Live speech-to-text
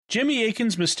Jimmy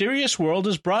Akin's Mysterious World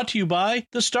is brought to you by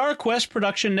the Star Quest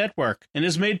Production Network and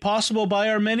is made possible by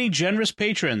our many generous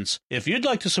patrons. If you'd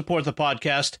like to support the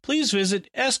podcast, please visit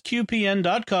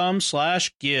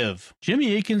sqpn.com/give.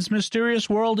 Jimmy Akin's Mysterious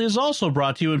World is also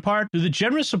brought to you in part through the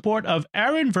generous support of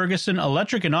Aaron Ferguson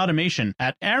Electric and Automation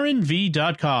at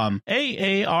aaronv.com,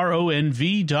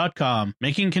 AARONV.com,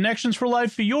 making connections for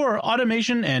life for your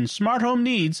automation and smart home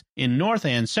needs in North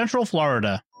and Central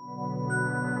Florida.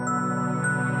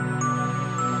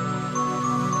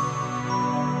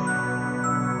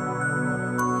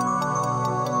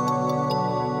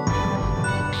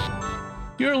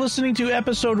 You're listening to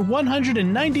episode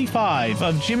 195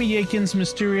 of Jimmy Akin's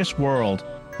Mysterious World,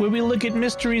 where we look at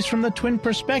mysteries from the twin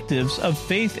perspectives of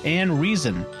faith and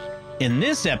reason. In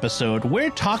this episode, we're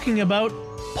talking about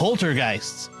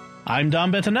poltergeists. I'm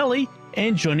Don Bettinelli,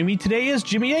 and joining me today is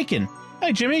Jimmy Akin.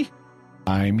 Hi, Jimmy.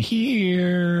 I'm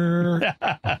here.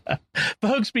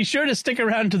 Folks, be sure to stick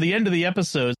around to the end of the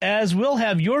episode, as we'll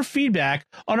have your feedback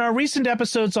on our recent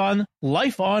episodes on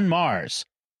life on Mars.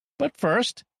 But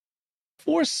first,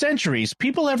 for centuries,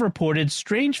 people have reported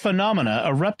strange phenomena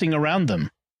erupting around them.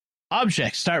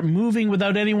 Objects start moving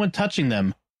without anyone touching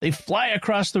them. They fly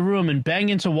across the room and bang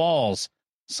into walls.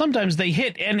 Sometimes they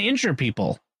hit and injure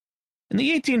people. In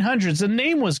the 1800s, a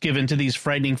name was given to these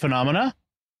frightening phenomena: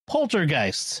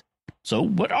 poltergeists. So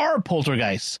what are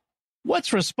poltergeists?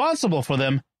 What's responsible for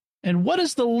them? And what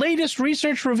does the latest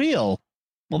research reveal?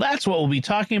 Well, that's what we'll be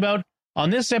talking about on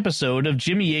this episode of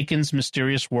Jimmy Akin's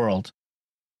Mysterious World.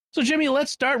 So, Jimmy,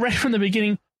 let's start right from the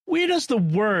beginning. Where does the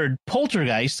word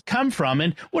poltergeist come from,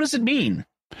 and what does it mean?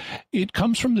 It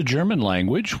comes from the German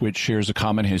language, which shares a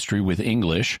common history with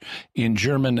English. In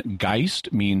German,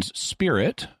 Geist means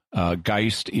spirit.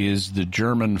 Geist is the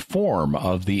German form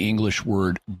of the English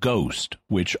word ghost,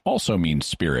 which also means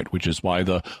spirit, which is why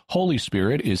the Holy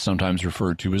Spirit is sometimes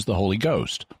referred to as the Holy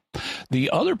Ghost. The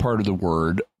other part of the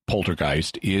word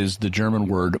poltergeist is the German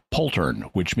word poltern,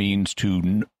 which means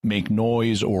to make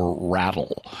noise or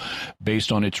rattle. Based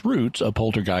on its roots, a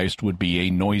poltergeist would be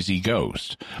a noisy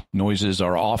ghost. Noises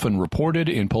are often reported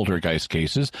in poltergeist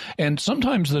cases, and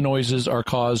sometimes the noises are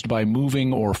caused by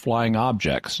moving or flying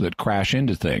objects that crash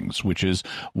into things, which is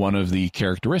one of the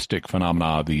characteristic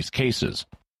phenomena of these cases.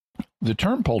 The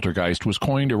term poltergeist was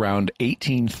coined around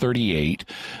 1838,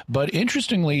 but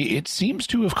interestingly, it seems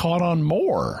to have caught on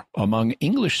more among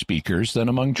English speakers than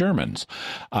among Germans.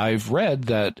 I've read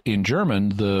that in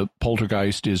German, the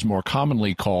poltergeist is more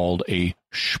commonly called a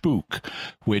Spuk,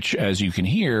 which, as you can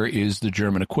hear, is the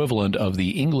German equivalent of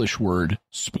the English word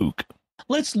spook.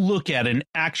 Let's look at an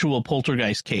actual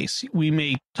poltergeist case. We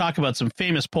may talk about some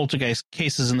famous poltergeist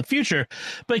cases in the future,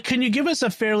 but can you give us a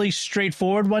fairly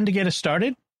straightforward one to get us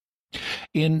started?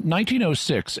 In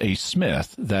 1906, a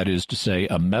smith, that is to say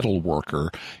a metal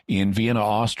worker, in Vienna,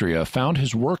 Austria, found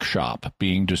his workshop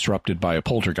being disrupted by a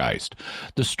poltergeist.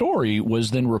 The story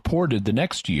was then reported the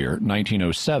next year,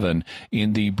 1907,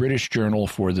 in the British Journal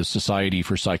for the Society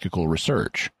for Psychical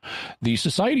Research. The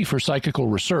Society for Psychical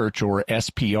Research, or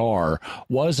SPR,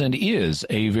 was and is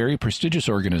a very prestigious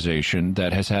organization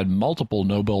that has had multiple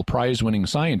Nobel Prize-winning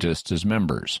scientists as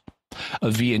members.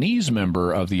 A Viennese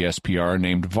member of the SPR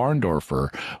named Warndorfer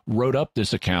wrote up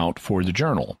this account for the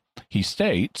journal. He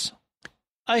states,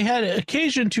 I had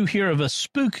occasion to hear of a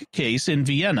spook case in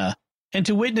Vienna and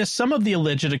to witness some of the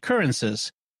alleged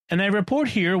occurrences, and I report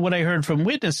here what I heard from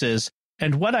witnesses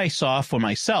and what I saw for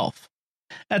myself.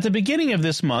 At the beginning of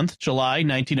this month, July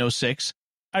 1906,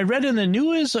 I read in the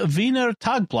Neues Wiener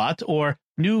Tagblatt, or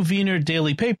New Wiener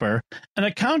Daily Paper, an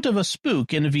account of a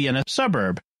spook in a Vienna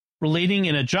suburb, relating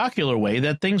in a jocular way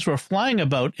that things were flying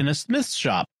about in a smith's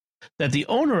shop, that the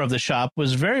owner of the shop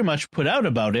was very much put out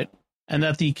about it, and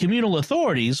that the communal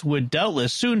authorities would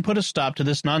doubtless soon put a stop to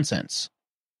this nonsense.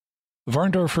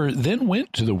 Warndorfer then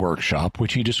went to the workshop,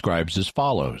 which he describes as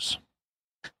follows.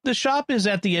 The shop is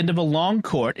at the end of a long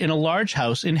court in a large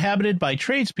house inhabited by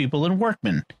tradespeople and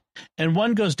workmen, and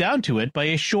one goes down to it by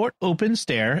a short open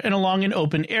stair and along an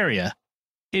open area.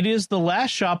 It is the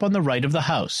last shop on the right of the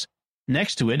house.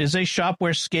 Next to it is a shop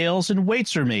where scales and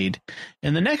weights are made.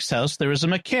 In the next house, there is a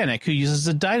mechanic who uses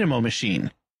a dynamo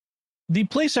machine. The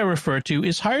place I refer to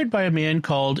is hired by a man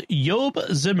called Job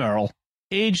Zimmerl,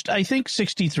 aged, I think,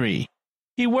 63.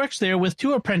 He works there with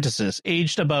two apprentices,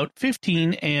 aged about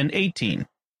 15 and 18.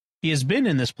 He has been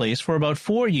in this place for about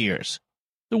 4 years.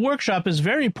 The workshop is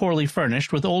very poorly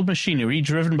furnished with old machinery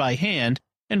driven by hand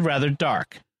and rather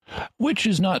dark. Which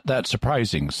is not that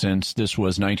surprising, since this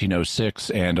was 1906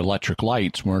 and electric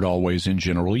lights weren't always in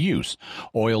general use.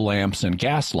 Oil lamps and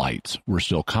gas lights were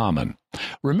still common.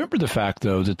 Remember the fact,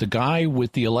 though, that the guy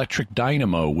with the electric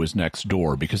dynamo was next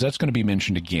door, because that's going to be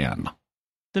mentioned again.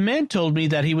 The man told me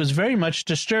that he was very much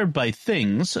disturbed by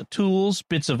things, tools,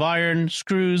 bits of iron,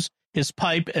 screws, his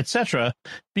pipe, etc.,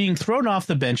 being thrown off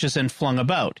the benches and flung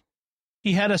about.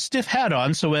 He had a stiff hat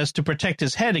on so as to protect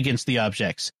his head against the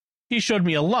objects. He showed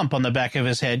me a lump on the back of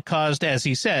his head caused, as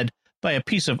he said, by a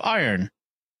piece of iron.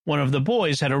 One of the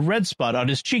boys had a red spot on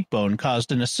his cheekbone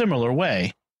caused in a similar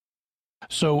way.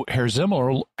 So Herr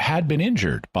Zimmerl had been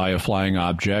injured by a flying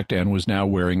object and was now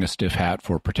wearing a stiff hat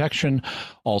for protection.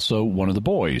 Also, one of the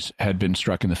boys had been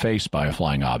struck in the face by a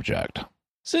flying object.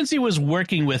 Since he was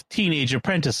working with teenage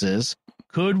apprentices,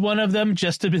 could one of them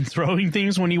just have been throwing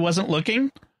things when he wasn't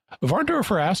looking?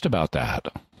 Varndorfer asked about that.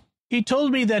 He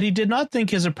told me that he did not think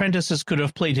his apprentices could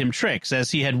have played him tricks, as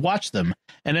he had watched them,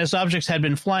 and as objects had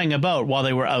been flying about while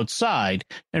they were outside,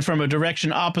 and from a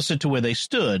direction opposite to where they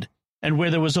stood, and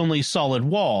where there was only solid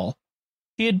wall.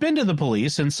 He had been to the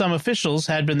police, and some officials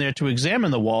had been there to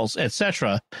examine the walls,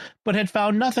 etc., but had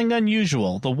found nothing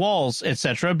unusual, the walls,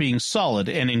 etc., being solid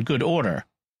and in good order.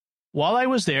 While I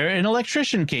was there, an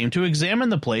electrician came to examine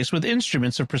the place with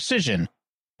instruments of precision,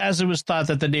 as it was thought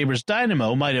that the neighbor's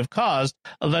dynamo might have caused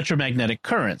electromagnetic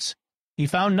currents. He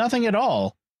found nothing at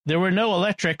all. There were no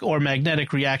electric or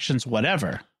magnetic reactions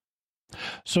whatever.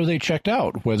 So they checked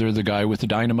out whether the guy with the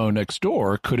dynamo next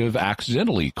door could have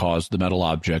accidentally caused the metal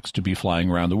objects to be flying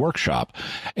around the workshop.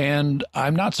 And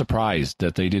I'm not surprised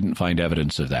that they didn't find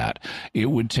evidence of that. It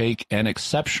would take an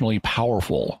exceptionally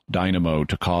powerful dynamo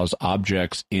to cause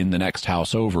objects in the next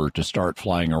house over to start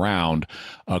flying around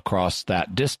across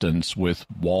that distance with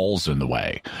walls in the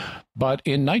way. But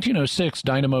in 1906,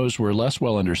 dynamos were less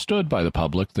well understood by the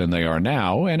public than they are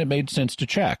now, and it made sense to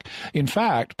check. In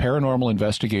fact, paranormal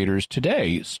investigators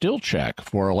today still check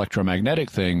for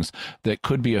electromagnetic things that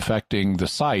could be affecting the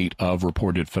site of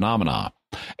reported phenomena.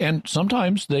 And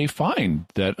sometimes they find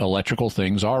that electrical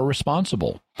things are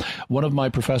responsible. One of my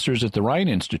professors at the Rhine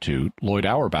Institute, Lloyd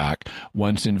Auerbach,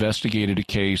 once investigated a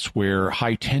case where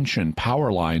high-tension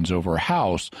power lines over a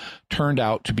house turned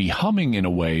out to be humming in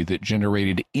a way that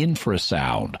generated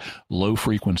infrasound,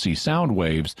 low-frequency sound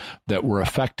waves that were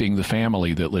affecting the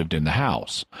family that lived in the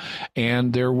house.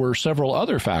 And there were several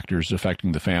other factors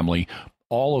affecting the family,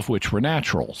 all of which were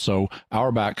natural. So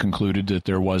Auerbach concluded that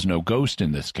there was no ghost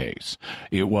in this case.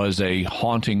 It was a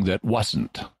haunting that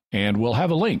wasn't. And we'll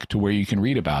have a link to where you can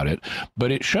read about it.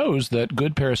 But it shows that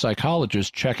good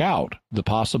parapsychologists check out the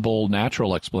possible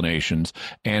natural explanations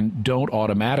and don't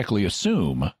automatically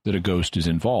assume that a ghost is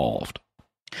involved.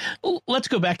 Let's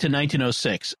go back to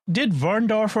 1906. Did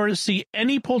Varndorfer see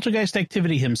any poltergeist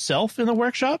activity himself in the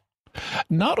workshop?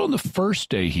 Not on the first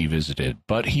day he visited,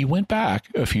 but he went back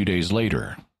a few days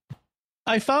later.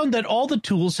 I found that all the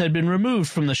tools had been removed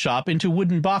from the shop into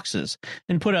wooden boxes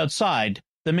and put outside,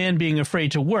 the man being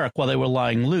afraid to work while they were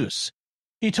lying loose.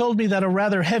 He told me that a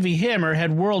rather heavy hammer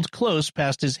had whirled close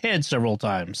past his head several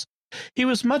times. He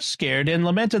was much scared and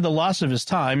lamented the loss of his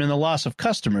time and the loss of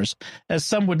customers, as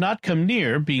some would not come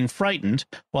near, being frightened,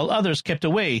 while others kept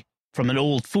away from an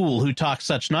old fool who talked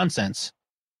such nonsense.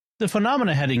 The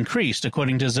phenomena had increased,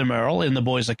 according to Zimmerl in the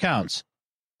boys' accounts.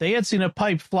 They had seen a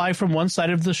pipe fly from one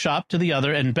side of the shop to the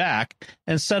other and back,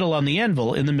 and settle on the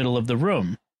anvil in the middle of the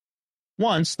room.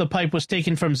 Once, the pipe was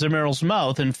taken from Zimmerl's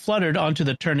mouth and fluttered onto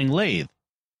the turning lathe.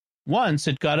 Once,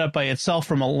 it got up by itself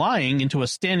from a lying into a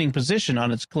standing position on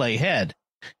its clay head.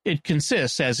 It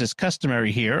consists, as is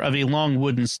customary here, of a long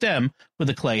wooden stem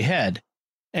with a clay head,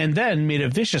 and then made a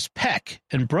vicious peck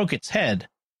and broke its head.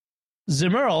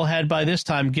 Zimmerl had by this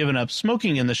time given up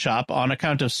smoking in the shop on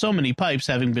account of so many pipes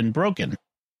having been broken.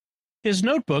 His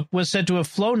notebook was said to have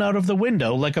flown out of the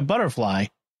window like a butterfly,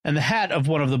 and the hat of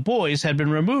one of the boys had been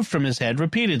removed from his head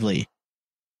repeatedly.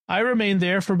 I remained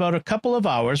there for about a couple of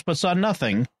hours, but saw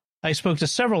nothing. I spoke to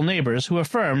several neighbors who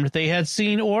affirmed they had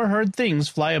seen or heard things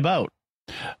fly about.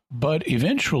 But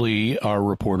eventually, our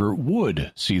reporter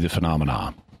would see the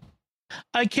phenomenon.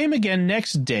 I came again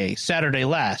next day, Saturday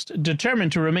last,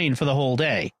 determined to remain for the whole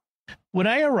day. When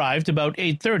I arrived about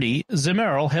 8:30,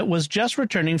 Zimmerl was just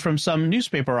returning from some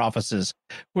newspaper offices,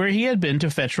 where he had been to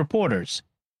fetch reporters.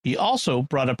 He also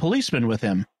brought a policeman with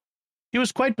him. He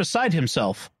was quite beside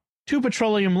himself, 2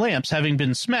 petroleum lamps having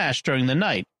been smashed during the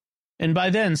night, and by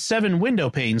then 7 window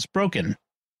panes broken.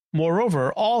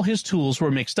 Moreover, all his tools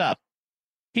were mixed up.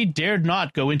 He dared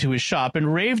not go into his shop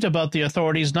and raved about the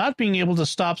authorities not being able to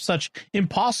stop such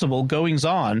impossible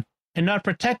goings-on and not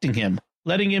protecting him,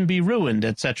 letting him be ruined,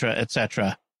 etc.,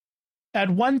 etc. At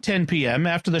 1:10 p.m.,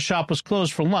 after the shop was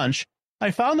closed for lunch,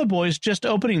 I found the boys just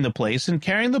opening the place and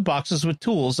carrying the boxes with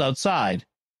tools outside.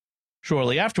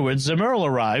 Shortly afterwards, Zemerl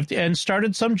arrived and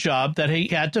started some job that he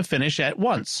had to finish at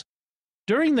once.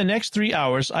 During the next 3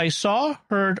 hours, I saw,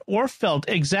 heard, or felt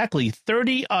exactly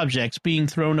 30 objects being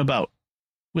thrown about.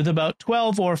 With about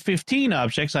 12 or 15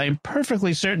 objects, I am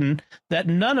perfectly certain that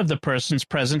none of the persons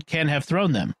present can have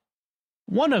thrown them.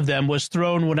 One of them was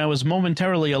thrown when I was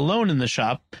momentarily alone in the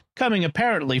shop, coming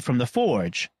apparently from the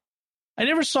forge. I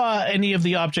never saw any of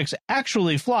the objects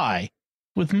actually fly.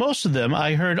 With most of them,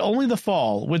 I heard only the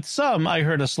fall. With some, I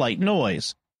heard a slight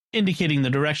noise, indicating the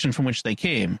direction from which they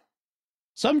came.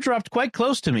 Some dropped quite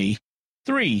close to me.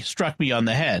 3 struck me on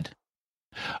the head.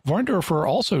 Varndorfer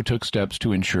also took steps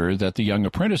to ensure that the young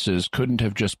apprentices couldn't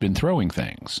have just been throwing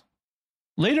things.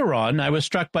 Later on, I was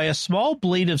struck by a small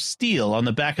blade of steel on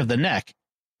the back of the neck,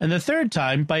 and the third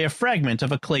time by a fragment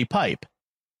of a clay pipe.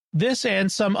 This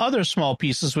and some other small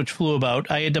pieces which flew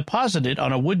about I had deposited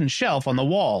on a wooden shelf on the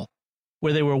wall,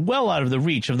 where they were well out of the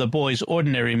reach of the boys'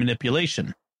 ordinary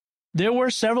manipulation. There were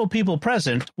several people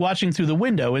present, watching through the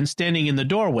window and standing in the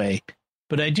doorway,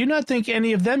 but I do not think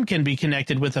any of them can be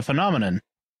connected with the phenomenon.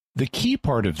 The key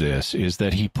part of this is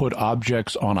that he put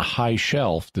objects on a high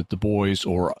shelf that the boys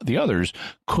or the others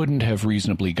couldn't have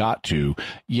reasonably got to,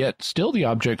 yet still the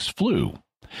objects flew.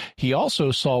 He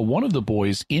also saw one of the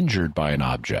boys injured by an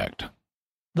object.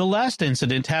 The last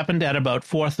incident happened at about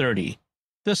 4:30.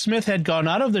 The smith had gone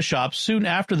out of the shop soon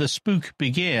after the spook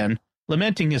began,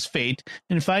 lamenting his fate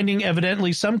and finding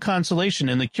evidently some consolation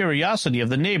in the curiosity of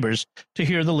the neighbors to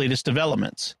hear the latest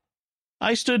developments.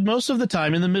 I stood most of the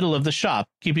time in the middle of the shop,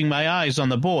 keeping my eyes on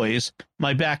the boys,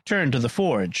 my back turned to the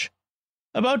forge.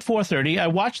 About 4:30, I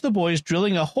watched the boys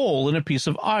drilling a hole in a piece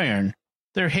of iron,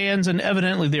 their hands and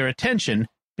evidently their attention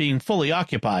being fully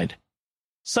occupied.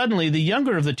 Suddenly, the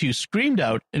younger of the two screamed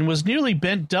out and was nearly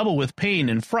bent double with pain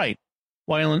and fright,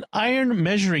 while an iron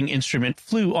measuring instrument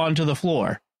flew onto the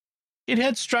floor. It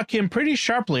had struck him pretty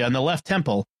sharply on the left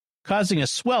temple, causing a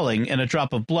swelling and a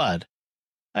drop of blood.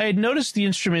 I had noticed the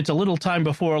instrument a little time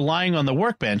before lying on the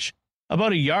workbench,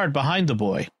 about a yard behind the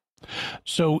boy.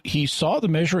 So he saw the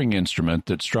measuring instrument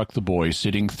that struck the boy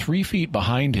sitting 3 feet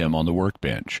behind him on the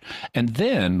workbench, and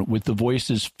then, with the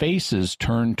boys' faces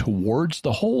turned towards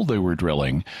the hole they were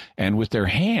drilling, and with their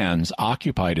hands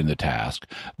occupied in the task,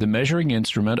 the measuring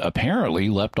instrument apparently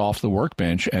leapt off the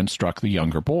workbench and struck the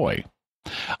younger boy.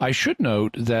 I should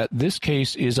note that this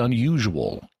case is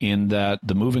unusual in that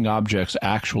the moving objects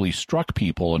actually struck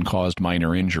people and caused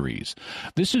minor injuries.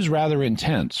 This is rather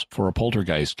intense for a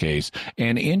poltergeist case,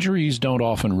 and injuries don't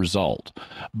often result.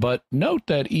 But note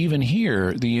that even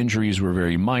here, the injuries were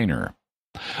very minor.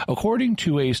 According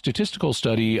to a statistical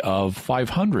study of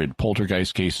 500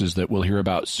 poltergeist cases that we'll hear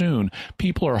about soon,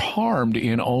 people are harmed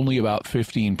in only about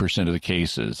 15% of the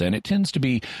cases, and it tends to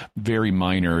be very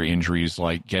minor injuries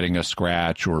like getting a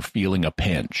scratch or feeling a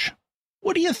pinch.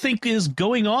 What do you think is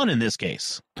going on in this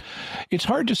case? It's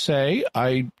hard to say.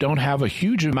 I don't have a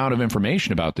huge amount of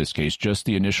information about this case, just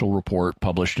the initial report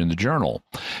published in the journal.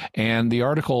 And the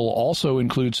article also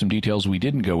includes some details we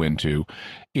didn't go into.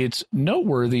 It's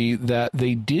noteworthy that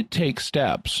they did take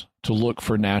steps to look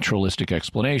for naturalistic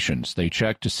explanations. They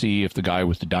checked to see if the guy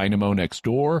with the dynamo next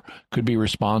door could be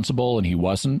responsible, and he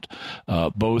wasn't.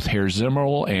 Both Herr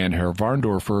Zimmerl and Herr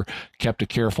Varndorfer kept a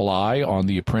careful eye on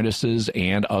the apprentices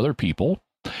and other people.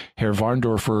 Herr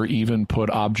Varndorfer even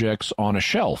put objects on a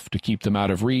shelf to keep them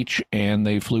out of reach, and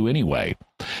they flew anyway.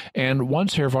 And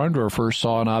once Herr Varndorfer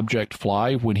saw an object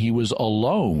fly when he was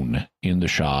alone in the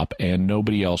shop and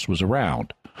nobody else was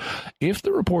around. If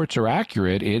the reports are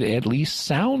accurate, it at least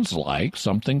sounds like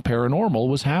something paranormal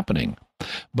was happening.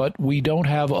 But we don't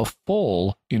have a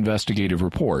full investigative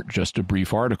report, just a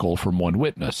brief article from one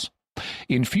witness.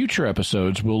 In future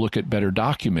episodes, we'll look at better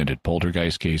documented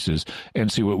poltergeist cases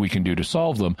and see what we can do to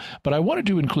solve them, but I wanted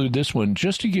to include this one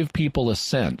just to give people a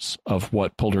sense of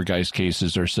what poltergeist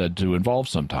cases are said to involve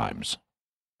sometimes.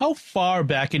 How far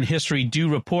back in history do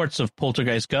reports of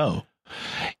poltergeist go?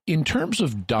 In terms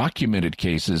of documented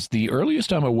cases, the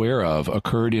earliest I'm aware of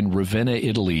occurred in Ravenna,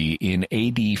 Italy in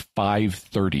AD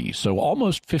 530, so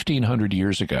almost 1,500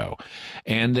 years ago,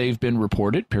 and they've been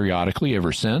reported periodically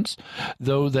ever since,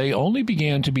 though they only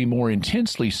began to be more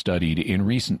intensely studied in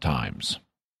recent times.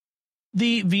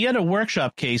 The Vienna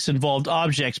workshop case involved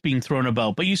objects being thrown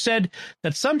about, but you said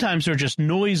that sometimes there are just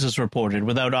noises reported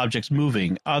without objects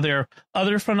moving. Are there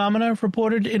other phenomena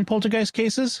reported in poltergeist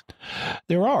cases?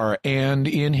 There are, and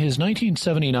in his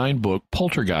 1979 book,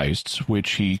 Poltergeists,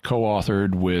 which he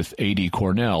co-authored with A.D.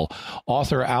 Cornell,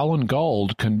 author Alan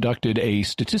Gauld conducted a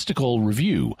statistical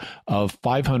review of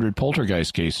 500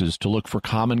 poltergeist cases to look for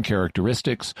common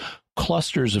characteristics,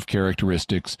 clusters of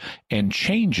characteristics, and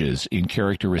changes in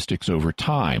characteristics over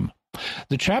time.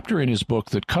 The chapter in his book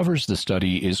that covers the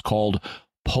study is called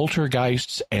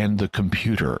Poltergeists and the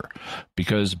Computer,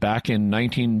 because back in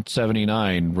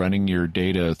 1979, running your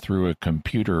data through a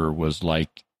computer was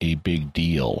like a big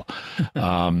deal.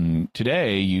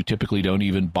 Today, you typically don't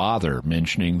even bother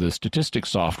mentioning the statistics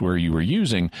software you were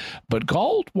using, but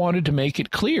Gauld wanted to make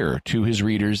it clear to his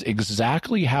readers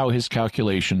exactly how his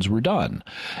calculations were done.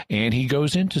 And he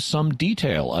goes into some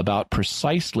detail about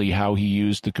precisely how he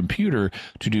used the computer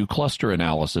to do cluster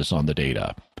analysis on the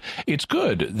data. It's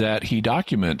good that he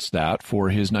documents that for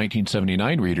his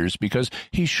 1979 readers because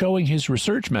he's showing his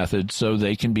research methods so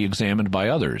they can be examined by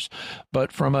others.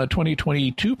 But from a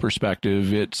 2022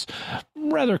 perspective, it's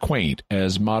rather quaint,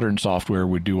 as modern software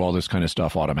would do all this kind of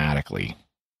stuff automatically.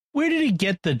 Where did he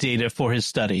get the data for his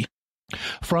study?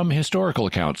 From historical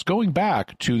accounts, going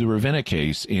back to the Ravenna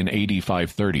case in AD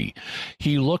 530,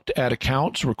 he looked at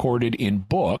accounts recorded in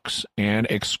books and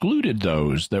excluded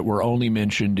those that were only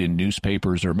mentioned in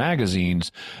newspapers or magazines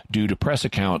due to press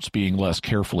accounts being less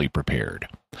carefully prepared.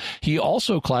 He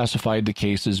also classified the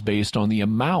cases based on the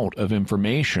amount of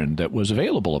information that was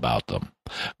available about them.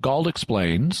 Gauld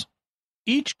explains,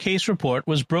 each case report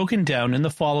was broken down in the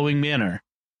following manner.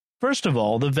 First of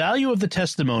all, the value of the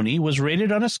testimony was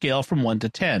rated on a scale from 1 to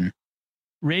 10.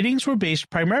 Ratings were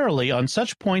based primarily on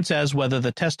such points as whether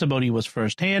the testimony was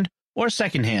first-hand or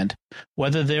second-hand,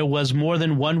 whether there was more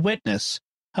than one witness,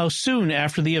 how soon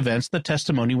after the events the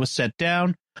testimony was set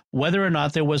down, whether or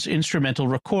not there was instrumental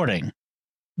recording.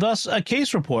 Thus, a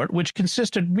case report which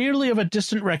consisted merely of a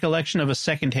distant recollection of a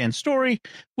second-hand story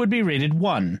would be rated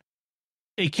 1.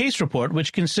 A case report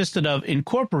which consisted of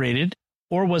incorporated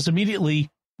or was immediately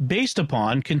based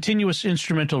upon continuous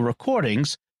instrumental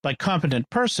recordings by competent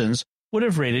persons would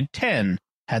have rated 10,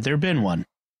 had there been one.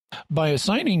 By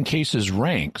assigning cases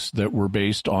ranks that were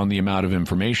based on the amount of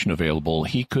information available,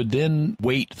 he could then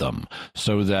weight them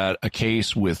so that a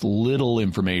case with little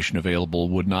information available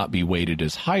would not be weighted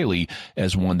as highly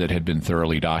as one that had been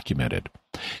thoroughly documented.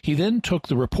 He then took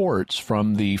the reports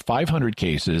from the 500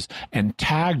 cases and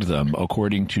tagged them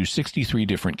according to 63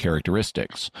 different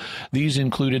characteristics. These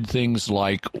included things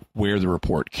like where the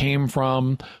report came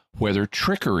from, whether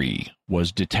trickery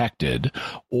was detected,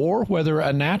 or whether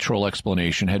a natural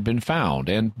explanation had been found,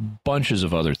 and bunches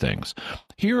of other things.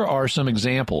 Here are some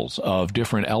examples of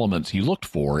different elements he looked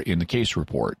for in the case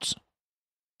reports.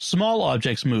 Small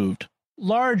objects moved.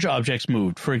 Large objects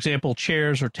moved, for example,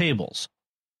 chairs or tables.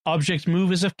 Objects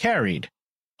move as if carried.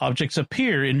 Objects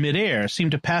appear in midair, seem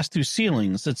to pass through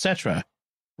ceilings, etc.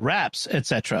 Raps,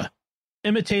 etc.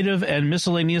 Imitative and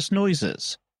miscellaneous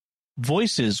noises.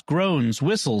 Voices, groans,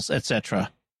 whistles,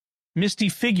 etc. Misty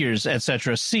figures,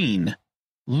 etc. seen.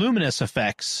 Luminous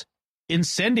effects.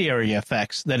 Incendiary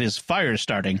effects, that is, fire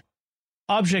starting.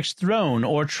 Objects thrown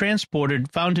or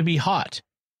transported found to be hot.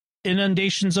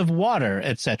 Inundations of water,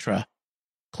 etc.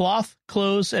 Cloth,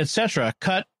 clothes, etc.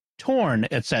 cut, torn,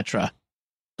 etc.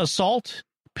 Assault,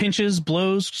 pinches,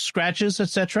 blows, scratches,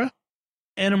 etc.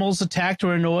 Animals attacked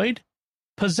or annoyed.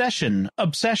 Possession,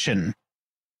 obsession.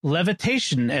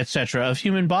 Levitation, etc. of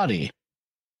human body.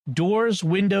 Doors,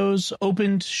 windows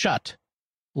opened, shut.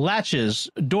 Latches,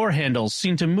 door handles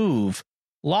seemed to move.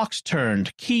 Locks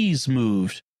turned, keys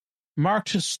moved.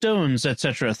 Marked stones,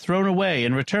 etc. thrown away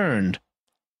and returned.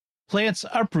 Plants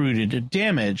uprooted,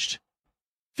 damaged.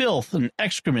 Filth and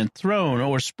excrement thrown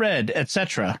or spread,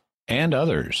 etc. And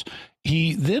others.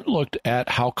 He then looked at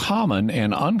how common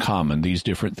and uncommon these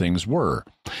different things were.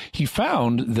 He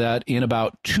found that in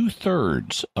about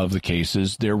 2/3 of the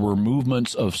cases, there were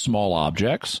movements of small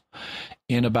objects.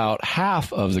 In about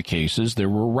half of the cases, there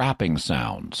were rapping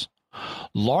sounds.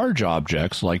 Large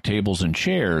objects, like tables and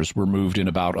chairs, were moved in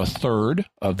about 1/3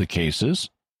 of the cases.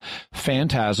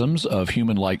 Phantasms of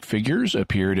human-like figures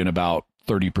appeared in about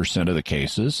 30% of the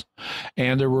cases,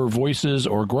 and there were voices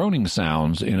or groaning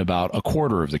sounds in about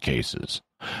 1/4 of the cases.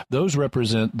 Those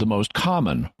represent the most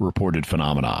common reported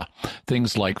phenomena.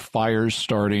 Things like fires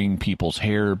starting, people's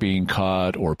hair being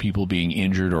cut, or people being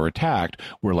injured or attacked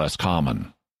were less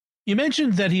common. You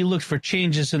mentioned that he looked for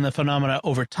changes in the phenomena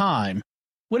over time.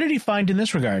 What did he find in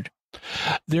this regard?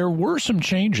 There were some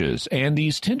changes, and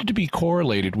these tended to be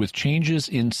correlated with changes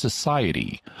in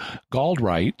society. Gald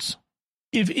writes,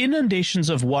 if inundations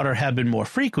of water have been more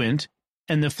frequent,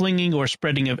 and the flinging or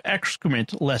spreading of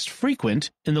excrement less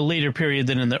frequent in the later period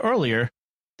than in the earlier,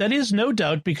 that is no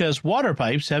doubt because water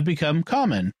pipes have become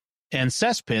common, and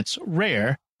cesspits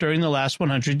rare during the last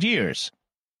 100 years.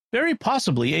 Very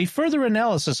possibly, a further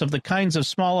analysis of the kinds of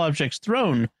small objects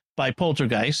thrown by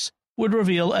poltergeists would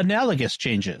reveal analogous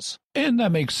changes. And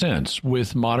that makes sense.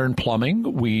 With modern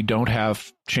plumbing, we don't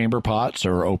have chamber pots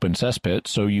or open cesspits,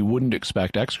 so you wouldn't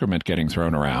expect excrement getting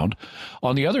thrown around.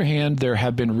 On the other hand, there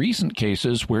have been recent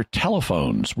cases where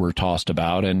telephones were tossed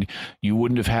about, and you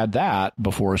wouldn't have had that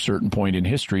before a certain point in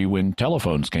history when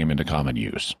telephones came into common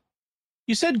use.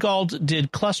 You said Gald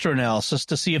did cluster analysis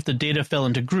to see if the data fell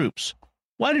into groups.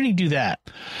 Why did he do that?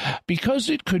 Because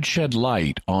it could shed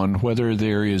light on whether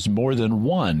there is more than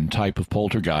one type of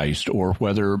poltergeist or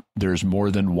whether there's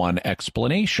more than one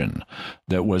explanation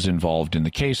that was involved in the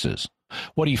cases.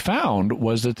 What he found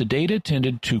was that the data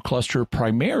tended to cluster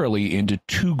primarily into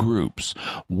two groups,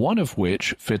 one of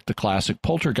which fit the classic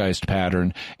poltergeist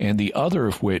pattern and the other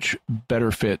of which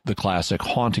better fit the classic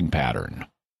haunting pattern.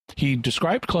 He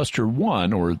described cluster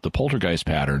 1, or the poltergeist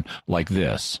pattern, like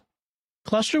this.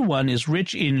 Cluster 1 is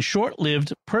rich in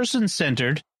short-lived,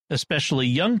 person-centered, especially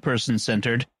young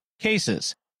person-centered,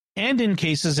 cases, and in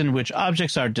cases in which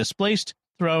objects are displaced,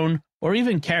 thrown, or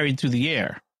even carried through the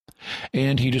air.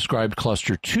 And he described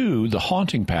Cluster 2, the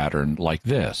haunting pattern, like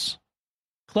this.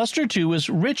 Cluster 2 is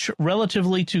rich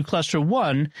relatively to Cluster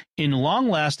 1 in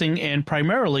long-lasting and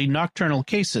primarily nocturnal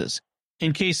cases,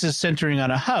 in cases centering on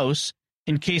a house,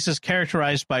 in cases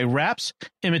characterized by raps,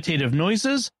 imitative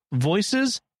noises,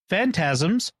 voices,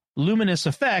 phantasms, luminous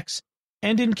effects,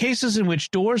 and in cases in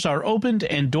which doors are opened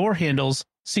and door handles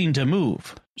seem to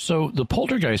move. So the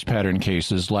poltergeist pattern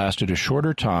cases lasted a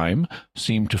shorter time,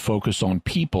 seemed to focus on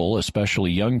people, especially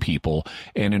young people,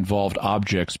 and involved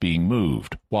objects being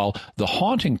moved, while the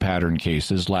haunting pattern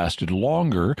cases lasted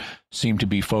longer, seemed to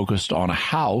be focused on a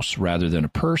house rather than a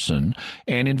person,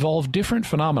 and involved different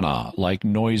phenomena like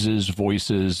noises,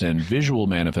 voices, and visual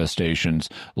manifestations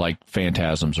like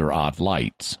phantasms or odd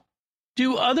lights.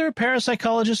 Do other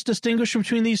parapsychologists distinguish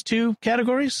between these two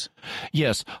categories?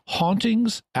 Yes,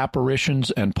 hauntings,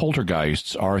 apparitions, and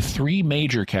poltergeists are three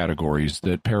major categories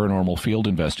that paranormal field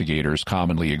investigators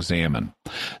commonly examine.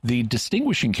 The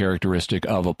distinguishing characteristic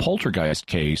of a poltergeist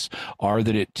case are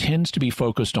that it tends to be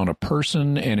focused on a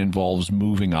person and involves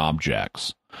moving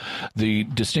objects. The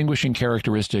distinguishing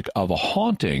characteristic of a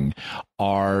haunting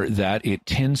are that it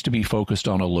tends to be focused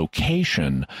on a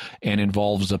location and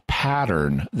involves a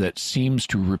pattern that seems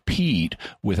to repeat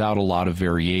without a lot of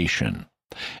variation.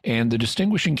 And the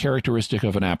distinguishing characteristic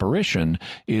of an apparition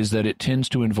is that it tends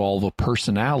to involve a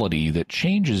personality that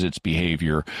changes its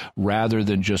behavior rather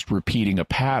than just repeating a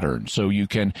pattern, so you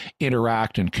can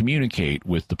interact and communicate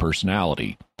with the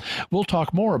personality. We'll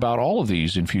talk more about all of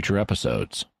these in future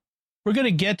episodes. We're going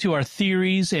to get to our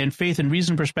theories and faith and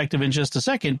reason perspective in just a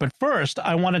second, but first,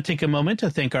 I want to take a moment to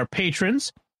thank our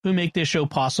patrons who make this show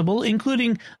possible,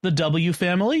 including the W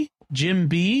family, Jim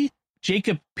B.,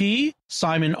 Jacob P.,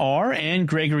 Simon R., and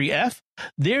Gregory F.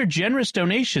 Their generous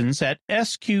donations at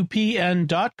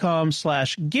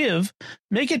sqpn.com/give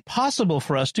make it possible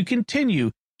for us to continue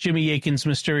Jimmy Akin's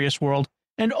Mysterious World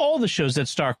and all the shows at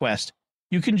StarQuest.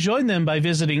 You can join them by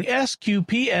visiting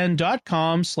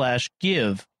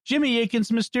sqpn.com/give. Jimmy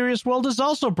Akin's Mysterious World is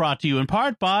also brought to you in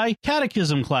part by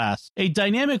Catechism Class, a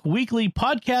dynamic weekly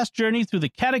podcast journey through the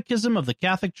Catechism of the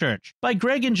Catholic Church by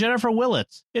Greg and Jennifer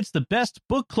Willits. It's the best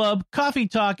book club, coffee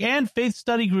talk, and faith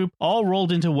study group all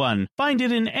rolled into one. Find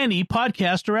it in any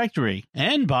podcast directory.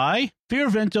 And by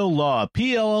Fearvento Law,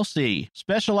 PLLC,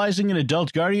 specializing in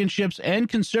adult guardianships and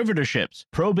conservatorships,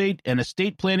 probate, and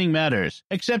estate planning matters,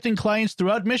 accepting clients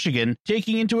throughout Michigan,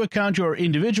 taking into account your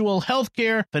individual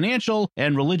healthcare, financial,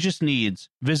 and religious needs.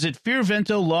 Visit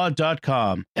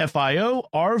fearventolaw.com,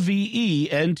 FIORVENTO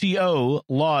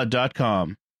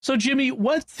law.com. So, Jimmy,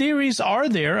 what theories are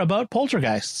there about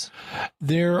poltergeists?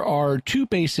 There are two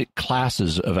basic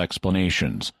classes of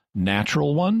explanations: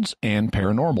 natural ones and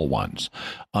paranormal ones.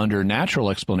 Under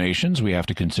natural explanations, we have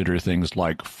to consider things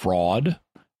like fraud,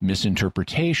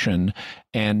 misinterpretation,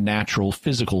 and natural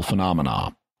physical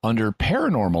phenomena. Under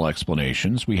paranormal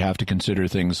explanations, we have to consider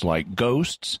things like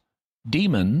ghosts,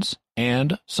 demons,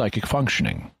 and psychic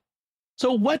functioning.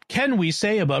 So what can we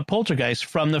say about poltergeists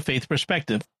from the faith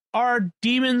perspective? Are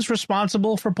demons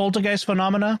responsible for poltergeist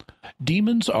phenomena?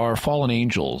 Demons are fallen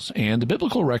angels, and the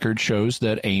biblical record shows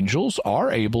that angels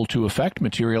are able to affect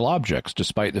material objects,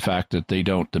 despite the fact that they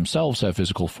don't themselves have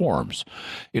physical forms.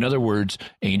 In other words,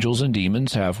 angels and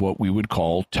demons have what we would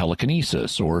call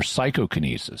telekinesis or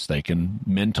psychokinesis. They can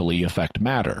mentally affect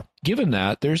matter. Given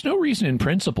that, there's no reason in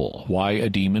principle why a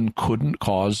demon couldn't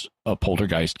cause a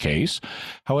poltergeist case.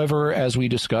 However, as we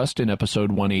discussed in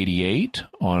episode 188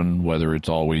 on whether it's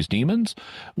always demons,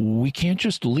 we can't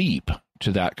just leap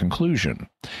to that conclusion.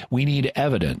 We need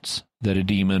evidence that a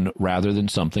demon rather than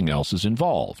something else is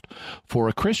involved. For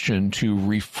a Christian to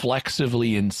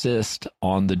reflexively insist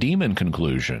on the demon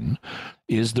conclusion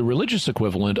is the religious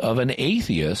equivalent of an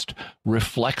atheist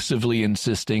reflexively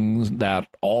insisting that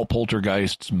all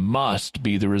poltergeists must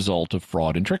be the result of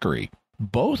fraud and trickery.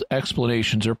 Both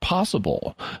explanations are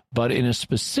possible, but in a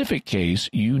specific case,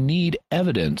 you need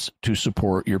evidence to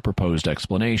support your proposed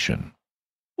explanation.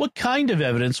 What kind of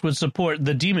evidence would support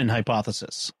the demon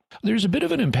hypothesis? There's a bit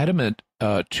of an impediment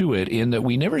to it in that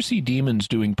we never see demons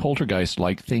doing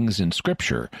poltergeist-like things in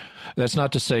Scripture. That's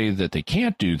not to say that they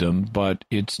can't do them, but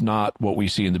it's not what we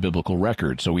see in the biblical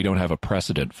record, so we don't have a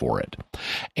precedent for it.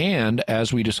 And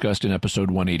as we discussed in episode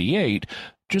 188,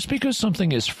 just because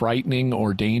something is frightening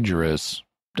or dangerous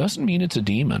doesn't mean it's a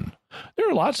demon. There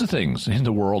are lots of things in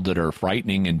the world that are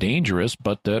frightening and dangerous,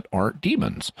 but that aren't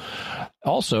demons.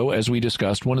 Also, as we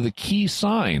discussed, one of the key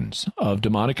signs of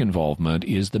demonic involvement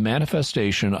is the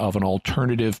manifestation of an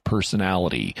alternative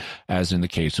personality, as in the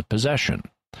case of possession.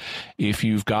 If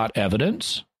you've got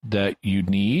evidence that you'd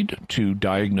need to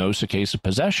diagnose a case of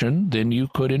possession, then you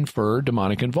could infer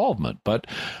demonic involvement, but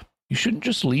you shouldn't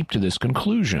just leap to this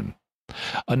conclusion.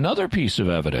 Another piece of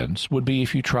evidence would be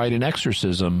if you tried an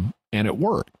exorcism and it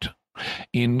worked.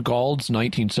 In Gauld's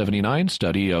 1979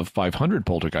 study of 500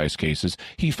 poltergeist cases,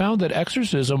 he found that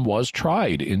exorcism was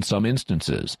tried in some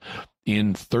instances.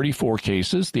 In 34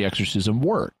 cases, the exorcism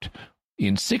worked.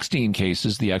 In 16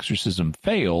 cases, the exorcism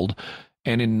failed.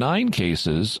 And in 9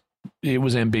 cases, it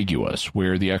was ambiguous,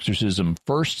 where the exorcism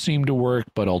first seemed to work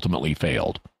but ultimately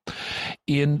failed.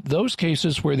 In those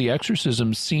cases where the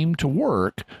exorcism seemed to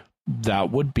work,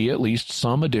 that would be at least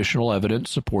some additional evidence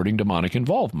supporting demonic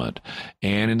involvement.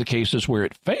 And in the cases where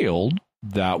it failed,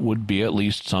 that would be at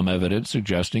least some evidence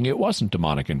suggesting it wasn't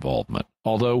demonic involvement.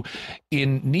 Although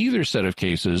in neither set of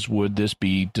cases would this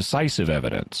be decisive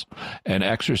evidence. An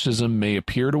exorcism may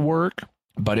appear to work,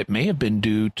 but it may have been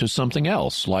due to something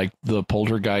else, like the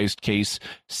poltergeist case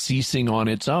ceasing on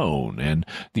its own, and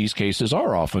these cases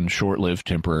are often short-lived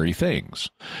temporary things.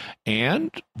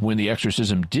 And when the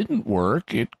exorcism didn't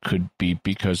work, it could be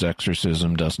because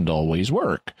exorcism doesn't always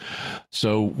work.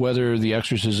 So whether the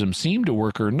exorcism seemed to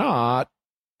work or not,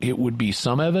 it would be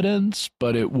some evidence,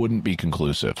 but it wouldn't be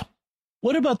conclusive.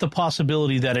 What about the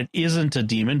possibility that it isn't a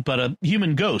demon, but a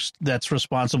human ghost that's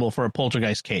responsible for a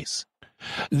poltergeist case?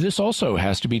 This also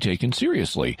has to be taken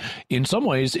seriously. In some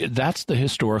ways, that's the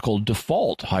historical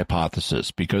default hypothesis,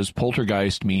 because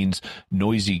poltergeist means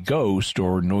noisy ghost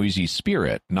or noisy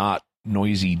spirit, not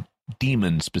noisy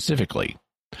demon specifically.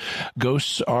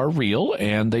 Ghosts are real,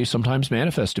 and they sometimes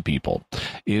manifest to people.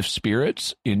 If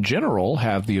spirits, in general,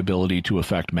 have the ability to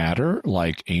affect matter,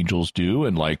 like angels do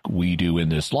and like we do in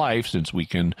this life, since we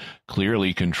can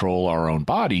clearly control our own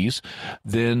bodies,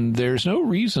 then there's no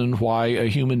reason why a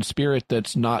human spirit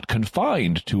that's not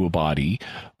confined to a body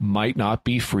might not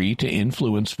be free to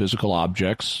influence physical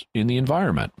objects in the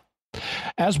environment.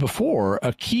 As before,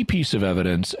 a key piece of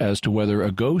evidence as to whether a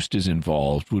ghost is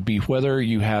involved would be whether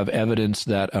you have evidence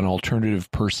that an alternative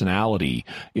personality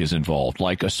is involved,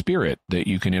 like a spirit that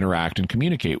you can interact and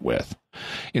communicate with.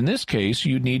 In this case,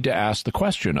 you'd need to ask the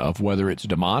question of whether it's a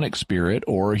demonic spirit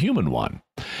or a human one.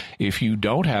 If you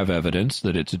don't have evidence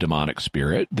that it's a demonic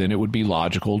spirit, then it would be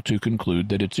logical to conclude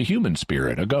that it's a human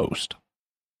spirit, a ghost.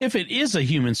 If it is a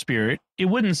human spirit, it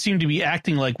wouldn't seem to be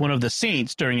acting like one of the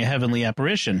saints during a heavenly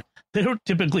apparition. They don't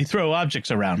typically throw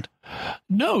objects around.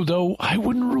 No, though I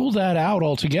wouldn't rule that out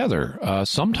altogether.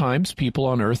 Sometimes people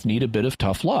on Earth need a bit of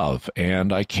tough love,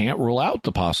 and I can't rule out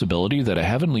the possibility that a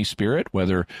heavenly spirit,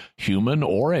 whether human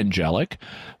or angelic,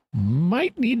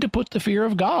 might need to put the fear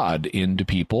of God into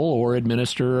people or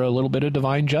administer a little bit of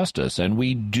divine justice. And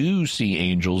we do see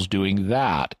angels doing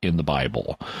that in the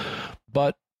Bible.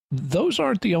 But those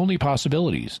aren't the only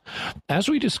possibilities. As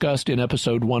we discussed in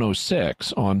episode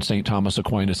 106 on St. Thomas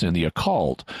Aquinas and the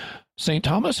occult, St.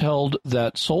 Thomas held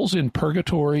that souls in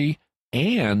purgatory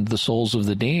and the souls of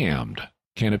the damned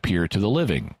can appear to the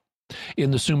living.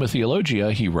 In the Summa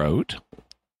Theologia, he wrote,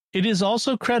 "It is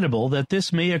also credible that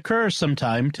this may occur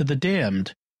sometime to the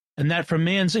damned, and that for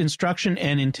man's instruction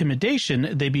and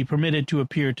intimidation they be permitted to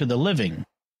appear to the living,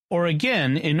 or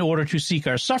again, in order to seek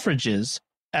our suffrages,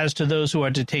 as to those who are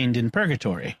detained in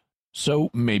purgatory. So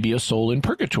maybe a soul in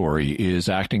purgatory is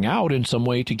acting out in some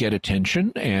way to get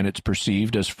attention, and it's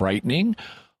perceived as frightening,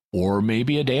 or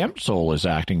maybe a damned soul is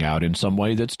acting out in some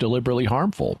way that's deliberately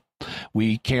harmful.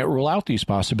 We can't rule out these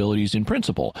possibilities in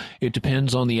principle. It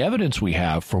depends on the evidence we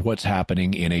have for what's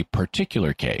happening in a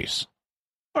particular case.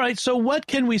 All right, so what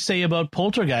can we say about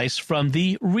poltergeists from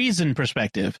the reason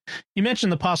perspective? You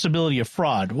mentioned the possibility of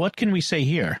fraud. What can we say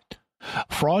here?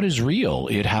 Fraud is real.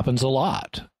 It happens a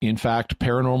lot. In fact,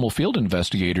 paranormal field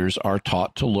investigators are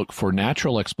taught to look for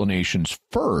natural explanations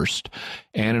first,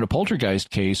 and in a poltergeist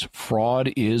case,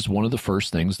 fraud is one of the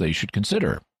first things they should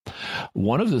consider.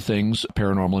 One of the things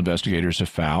paranormal investigators have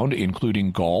found,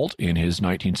 including Galt in his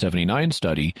 1979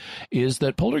 study, is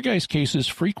that poltergeist cases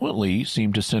frequently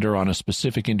seem to center on a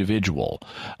specific individual.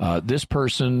 This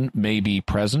person may be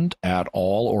present at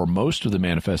all or most of the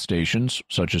manifestations,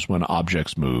 such as when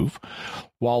objects move,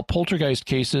 while poltergeist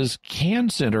cases can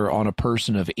center on a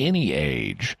person of any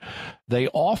age. They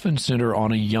often center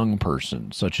on a young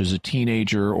person, such as a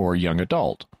teenager or young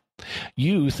adult.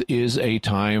 Youth is a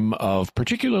time of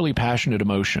particularly passionate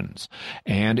emotions,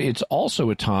 and it's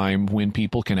also a time when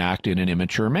people can act in an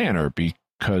immature manner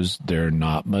because they're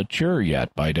not mature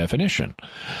yet by definition.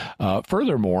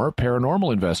 Furthermore,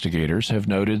 paranormal investigators have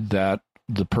noted that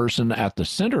the person at the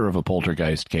center of a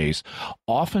poltergeist case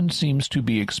often seems to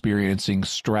be experiencing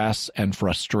stress and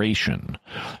frustration,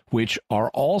 which are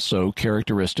also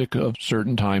characteristic of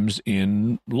certain times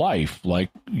in life, like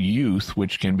youth,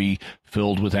 which can be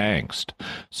filled with angst.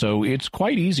 So it's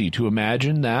quite easy to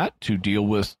imagine that to deal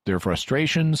with their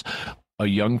frustrations, a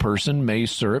young person may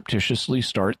surreptitiously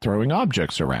start throwing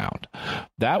objects around.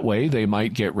 That way, they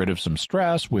might get rid of some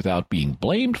stress without being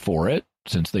blamed for it,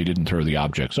 since they didn't throw the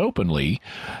objects openly,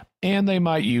 and they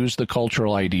might use the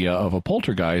cultural idea of a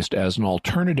poltergeist as an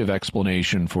alternative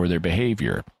explanation for their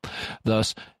behavior.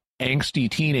 Thus, angsty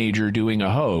teenager doing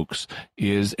a hoax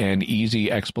is an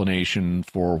easy explanation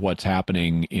for what's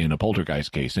happening in a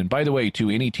poltergeist case. And by the way,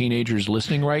 to any teenagers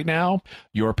listening right now,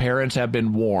 your parents have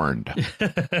been warned.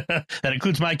 That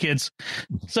includes my kids.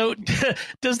 So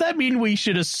does that mean we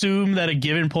should assume that a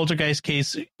given poltergeist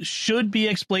case should be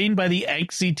explained by the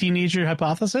angsty teenager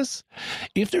hypothesis?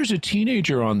 If there's a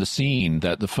teenager on the scene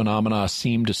that the phenomena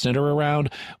seem to center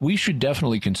around, we should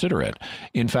definitely consider it.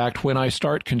 In fact, when I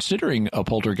start considering a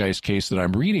poltergeist case that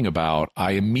I'm reading about,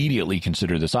 I immediately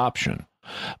consider this option.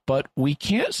 But we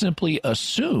can't simply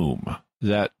assume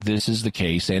that this is the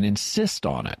case and insist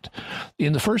on it.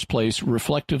 In the first place,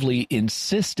 reflectively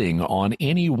insisting on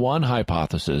any one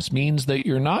hypothesis means that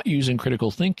you're not using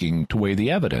critical thinking to weigh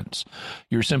the evidence.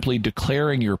 You're simply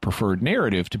declaring your preferred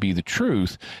narrative to be the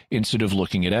truth instead of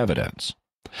looking at evidence.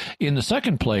 In the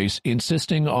second place,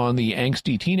 insisting on the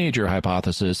angsty teenager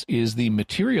hypothesis is the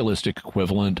materialistic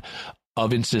equivalent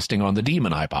of insisting on the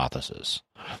demon hypothesis.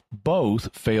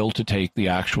 Both fail to take the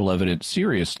actual evidence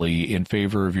seriously in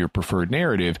favor of your preferred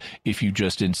narrative if you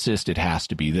just insist it has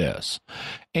to be this.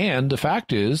 And the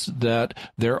fact is that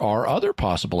there are other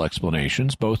possible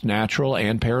explanations, both natural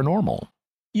and paranormal.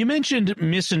 You mentioned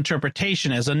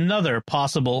misinterpretation as another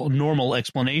possible normal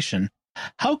explanation.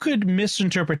 How could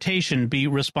misinterpretation be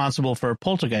responsible for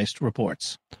poltergeist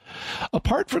reports?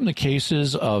 Apart from the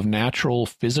cases of natural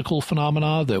physical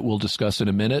phenomena that we'll discuss in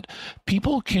a minute,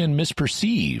 people can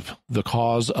misperceive the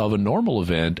cause of a normal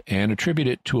event and attribute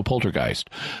it to a poltergeist.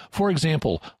 For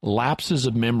example, lapses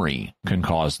of memory can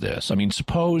cause this. I mean,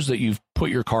 suppose that you've put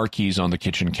your car keys on the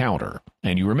kitchen counter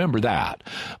and you remember that,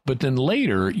 but then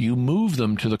later you move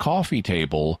them to the coffee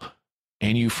table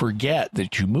and you forget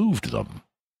that you moved them.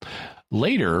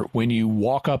 Later, when you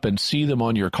walk up and see them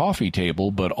on your coffee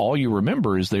table, but all you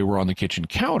remember is they were on the kitchen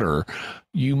counter,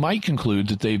 you might conclude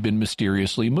that they've been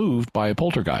mysteriously moved by a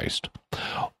poltergeist.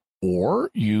 Or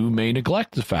you may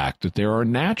neglect the fact that there are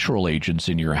natural agents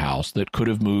in your house that could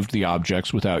have moved the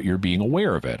objects without your being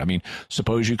aware of it. I mean,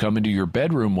 suppose you come into your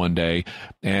bedroom one day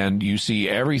and you see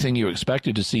everything you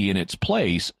expected to see in its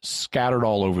place scattered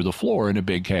all over the floor in a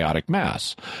big chaotic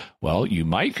mess. Well, you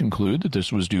might conclude that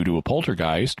this was due to a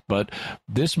poltergeist, but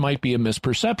this might be a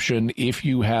misperception if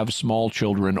you have small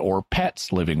children or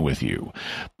pets living with you.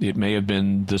 It may have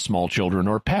been the small children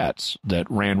or pets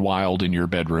that ran wild in your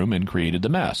bedroom and created the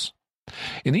mess.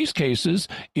 In these cases,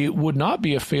 it would not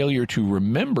be a failure to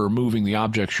remember moving the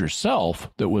objects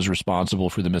yourself that was responsible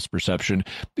for the misperception.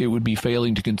 It would be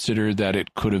failing to consider that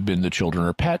it could have been the children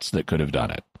or pets that could have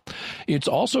done it. It's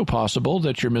also possible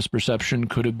that your misperception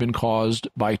could have been caused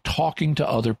by talking to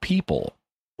other people.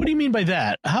 What do you mean by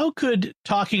that? How could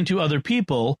talking to other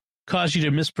people cause you to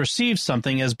misperceive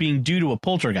something as being due to a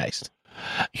poltergeist?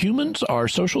 Humans are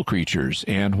social creatures,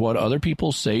 and what other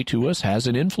people say to us has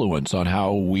an influence on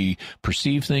how we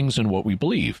perceive things and what we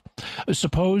believe.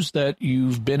 Suppose that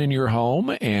you've been in your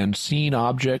home and seen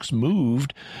objects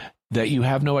moved that you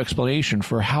have no explanation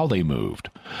for how they moved.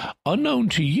 Unknown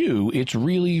to you, it's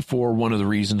really for one of the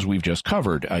reasons we've just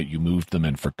covered. You moved them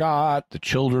and forgot, the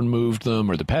children moved them,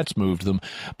 or the pets moved them,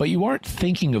 but you aren't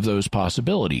thinking of those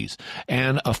possibilities.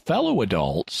 And a fellow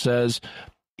adult says,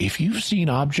 if you've seen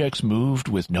objects moved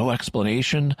with no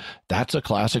explanation, that's a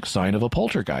classic sign of a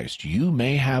poltergeist. You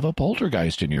may have a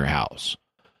poltergeist in your house.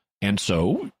 And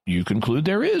so you conclude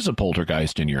there is a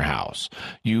poltergeist in your house.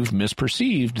 You've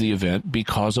misperceived the event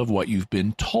because of what you've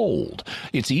been told.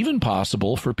 It's even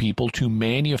possible for people to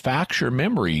manufacture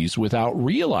memories without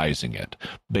realizing it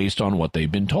based on what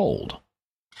they've been told.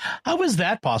 How is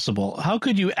that possible? How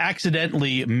could you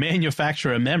accidentally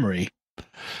manufacture a memory?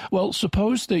 Well,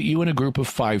 suppose that you and a group of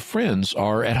 5 friends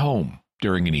are at home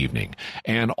during an evening,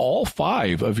 and all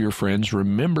 5 of your friends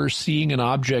remember seeing an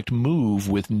object move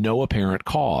with no apparent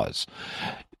cause.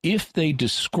 If they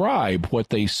describe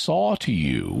what they saw to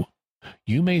you,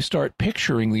 you may start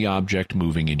picturing the object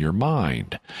moving in your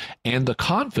mind, and the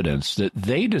confidence that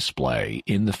they display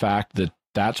in the fact that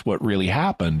that's what really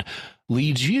happened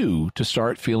leads you to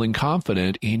start feeling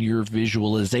confident in your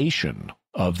visualization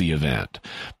of the event.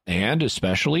 And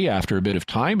especially after a bit of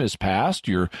time has passed,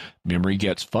 your memory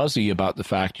gets fuzzy about the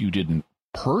fact you didn't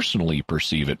personally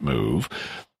perceive it move,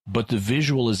 but the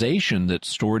visualization that's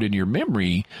stored in your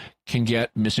memory can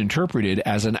get misinterpreted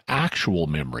as an actual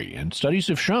memory. And studies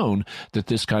have shown that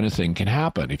this kind of thing can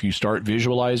happen. If you start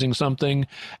visualizing something,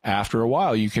 after a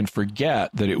while you can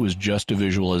forget that it was just a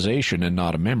visualization and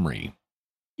not a memory.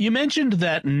 You mentioned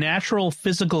that natural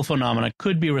physical phenomena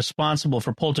could be responsible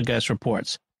for poltergeist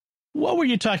reports. What were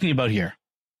you talking about here?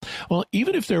 Well,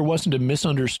 even if there wasn't a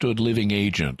misunderstood living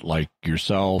agent like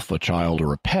yourself, a child,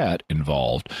 or a pet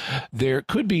involved, there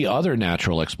could be other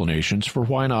natural explanations for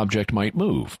why an object might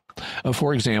move.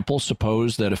 For example,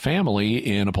 suppose that a family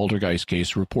in a poltergeist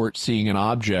case reports seeing an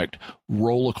object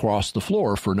roll across the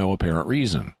floor for no apparent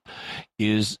reason.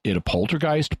 Is it a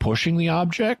poltergeist pushing the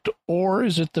object, or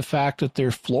is it the fact that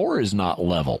their floor is not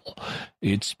level?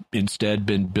 It's instead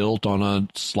been built on a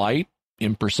slight,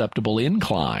 imperceptible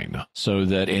incline so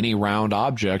that any round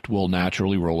object will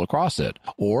naturally roll across it.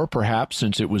 Or perhaps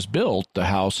since it was built, the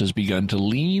house has begun to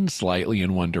lean slightly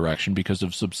in one direction because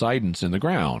of subsidence in the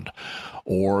ground,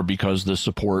 or because the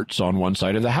supports on one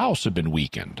side of the house have been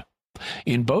weakened.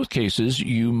 In both cases,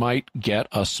 you might get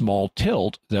a small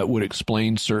tilt that would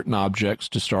explain certain objects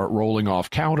to start rolling off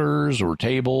counters or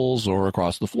tables or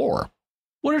across the floor.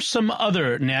 What are some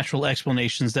other natural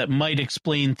explanations that might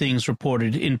explain things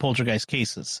reported in poltergeist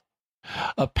cases?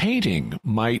 A painting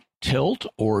might tilt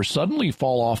or suddenly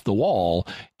fall off the wall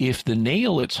if the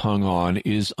nail it's hung on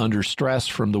is under stress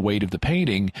from the weight of the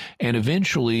painting, and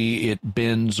eventually it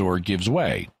bends or gives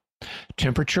way.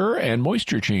 Temperature and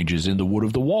moisture changes in the wood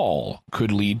of the wall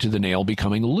could lead to the nail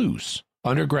becoming loose.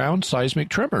 Underground seismic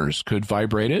tremors could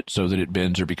vibrate it so that it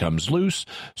bends or becomes loose.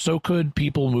 So could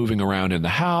people moving around in the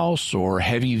house, or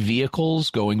heavy vehicles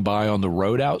going by on the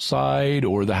road outside,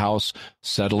 or the house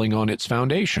settling on its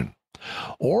foundation.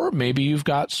 Or maybe you've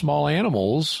got small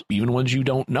animals, even ones you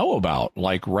don't know about,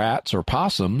 like rats or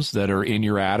possums that are in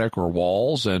your attic or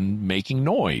walls and making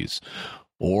noise.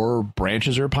 Or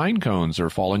branches or pine cones are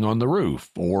falling on the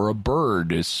roof, or a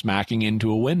bird is smacking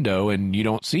into a window and you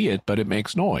don't see it, but it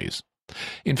makes noise.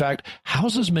 In fact,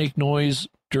 houses make noise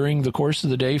during the course of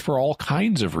the day for all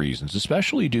kinds of reasons,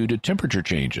 especially due to temperature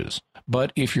changes.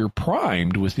 But if you're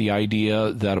primed with the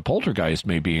idea that a poltergeist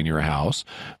may be in your house,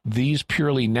 these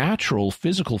purely natural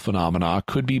physical phenomena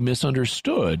could be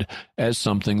misunderstood as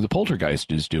something the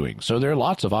poltergeist is doing. So there are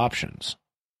lots of options.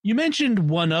 You mentioned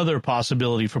one other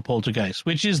possibility for poltergeist,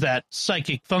 which is that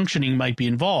psychic functioning might be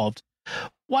involved.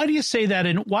 Why do you say that,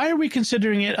 and why are we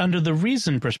considering it under the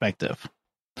reason perspective?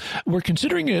 We're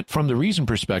considering it from the reason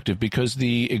perspective because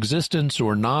the existence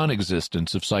or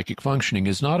non-existence of psychic functioning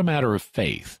is not a matter of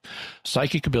faith.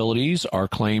 Psychic abilities are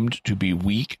claimed to be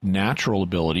weak, natural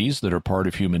abilities that are part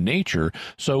of human nature,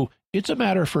 so it's a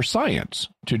matter for science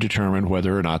to determine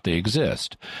whether or not they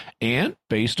exist. And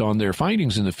based on their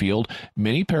findings in the field,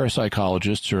 many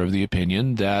parapsychologists are of the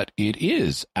opinion that it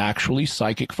is actually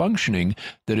psychic functioning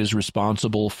that is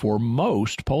responsible for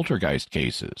most poltergeist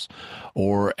cases,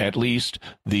 or at least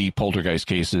the poltergeist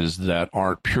cases that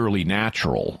aren't purely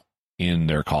natural in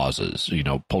their causes,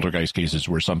 poltergeist cases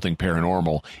where something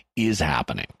paranormal is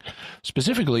happening.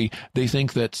 Specifically, they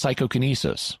think that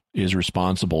psychokinesis is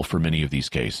responsible for many of these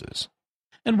cases.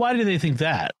 And why do they think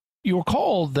that? You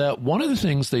recall that one of the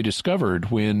things they discovered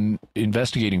when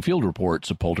investigating field reports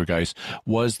of poltergeists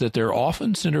was that they're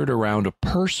often centered around a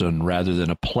person rather than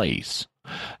a place.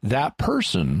 That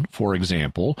person, for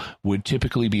example, would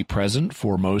typically be present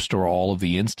for most or all of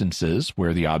the instances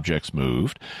where the objects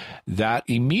moved. That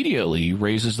immediately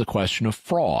raises the question of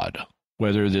fraud,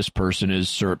 whether this person is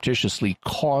surreptitiously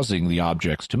causing the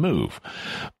objects to move.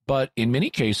 But in many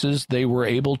cases, they were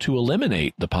able to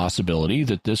eliminate the possibility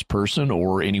that this person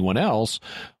or anyone else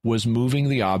was moving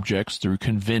the objects through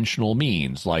conventional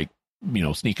means, like,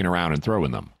 sneaking around and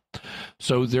throwing them.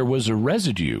 So there was a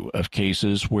residue of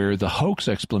cases where the hoax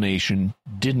explanation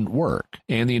didn't work.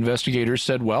 And the investigators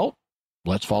said, well,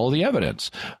 let's follow the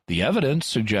evidence. The evidence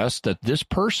suggests that this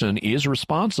person is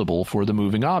responsible for the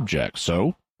moving objects.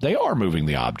 So they are moving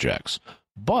the objects,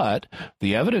 but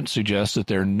the evidence suggests that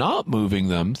they're not moving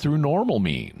them through normal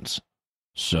means.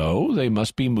 So they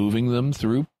must be moving them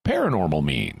through paranormal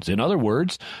means. In other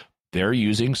words, they're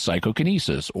using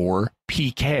psychokinesis, or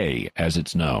PK as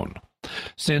it's known.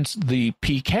 Since the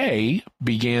PK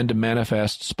began to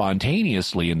manifest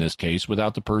spontaneously in this case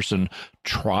without the person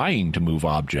trying to move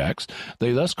objects,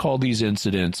 they thus call these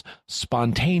incidents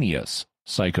spontaneous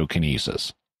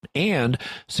psychokinesis. And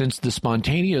since the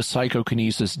spontaneous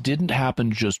psychokinesis didn't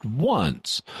happen just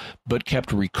once, but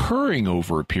kept recurring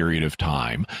over a period of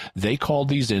time, they called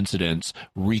these incidents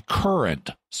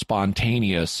recurrent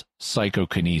spontaneous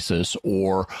psychokinesis,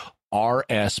 or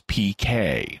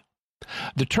RSPK.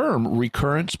 The term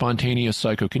recurrent spontaneous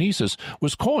psychokinesis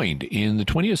was coined in the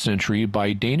 20th century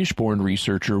by Danish-born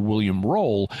researcher William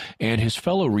Roll and his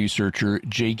fellow researcher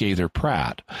J. Gaither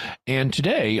Pratt. And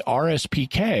today,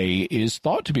 RSPK is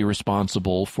thought to be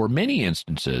responsible for many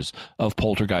instances of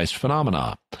poltergeist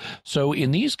phenomena. So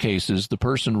in these cases, the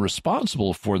person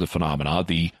responsible for the phenomena,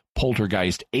 the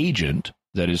poltergeist agent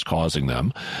that is causing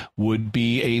them, would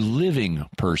be a living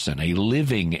person, a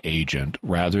living agent,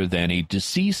 rather than a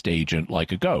deceased agent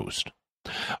like a ghost.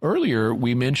 Earlier,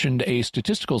 we mentioned a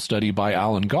statistical study by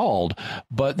Alan Gauld,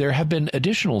 but there have been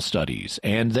additional studies,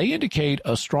 and they indicate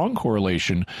a strong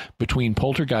correlation between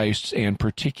poltergeists and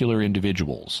particular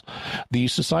individuals. The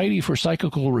Society for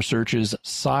Psychical Research's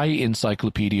Psy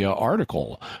Encyclopedia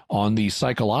article on the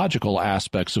psychological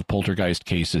aspects of poltergeist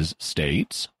cases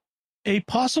states, a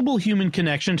possible human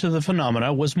connection to the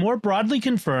phenomena was more broadly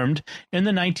confirmed in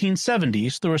the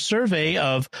 1970s through a survey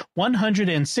of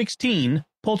 116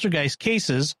 poltergeist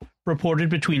cases reported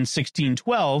between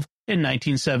 1612 and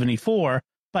 1974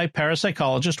 by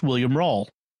parapsychologist William Roll.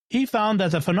 He found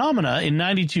that the phenomena in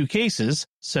 92 cases,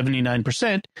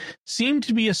 79%, seemed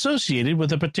to be associated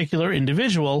with a particular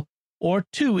individual or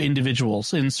two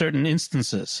individuals in certain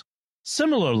instances.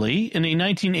 Similarly, in a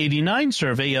 1989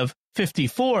 survey of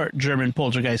 54 German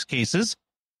poltergeist cases,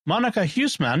 Monika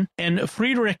Hussmann and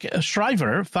Friedrich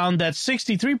Schreiber found that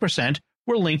 63%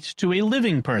 were linked to a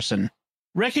living person.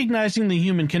 Recognizing the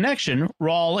human connection,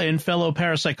 Roll and fellow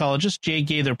parapsychologist J.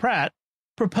 Gaither Pratt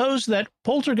proposed that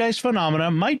poltergeist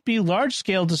phenomena might be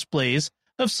large-scale displays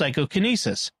of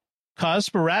psychokinesis, caused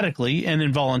sporadically and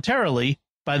involuntarily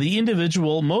by the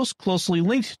individual most closely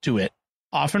linked to it,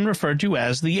 often referred to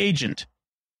as the agent.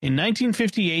 In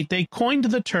 1958, they coined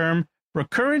the term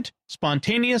recurrent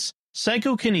spontaneous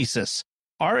psychokinesis,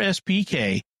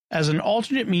 RSPK, as an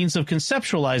alternate means of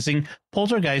conceptualizing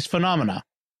poltergeist phenomena.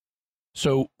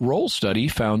 So, Roll's study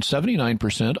found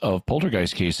 79% of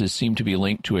poltergeist cases seem to be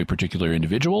linked to a particular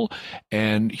individual,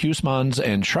 and Hussmann's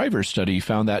and Schreiber's study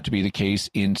found that to be the case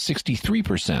in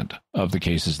 63% of the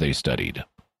cases they studied.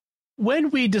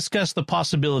 When we discussed the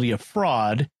possibility of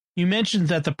fraud, you mentioned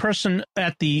that the person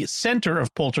at the center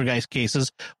of poltergeist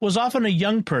cases was often a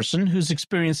young person who's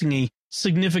experiencing a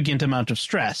significant amount of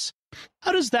stress.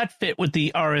 How does that fit with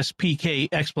the RSPK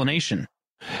explanation?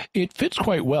 It fits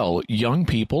quite well. Young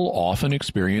people often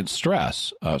experience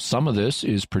stress. Some of this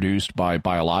is produced by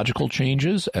biological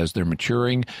changes as they're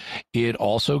maturing. It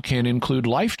also can include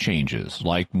life changes,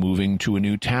 like moving to a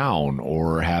new town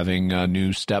or having a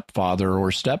new stepfather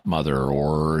or stepmother,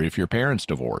 or if your parents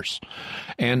divorce.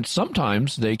 And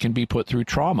sometimes they can be put through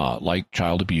trauma, like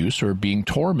child abuse or being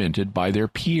tormented by their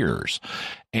peers.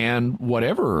 And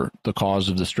whatever the cause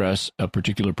of the stress a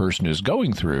particular person is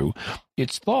going through,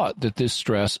 it's thought that this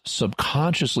stress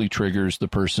subconsciously triggers the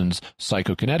person's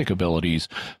psychokinetic abilities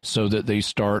so that they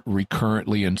start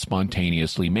recurrently and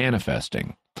spontaneously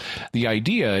manifesting. The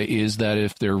idea is that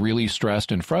if they're really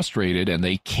stressed and frustrated and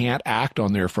they can't act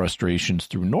on their frustrations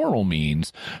through normal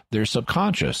means, their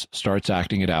subconscious starts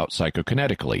acting it out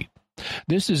psychokinetically.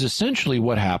 This is essentially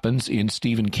what happens in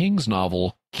Stephen King's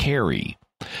novel Carrie.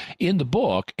 In the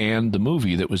book and the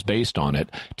movie that was based on it,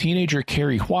 teenager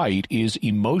Carrie White is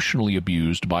emotionally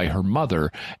abused by her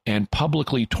mother and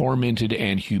publicly tormented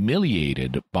and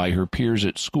humiliated by her peers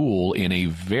at school in a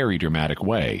very dramatic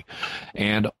way.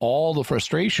 And all the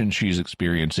frustration she's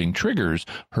experiencing triggers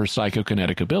her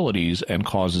psychokinetic abilities and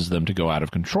causes them to go out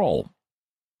of control.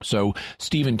 So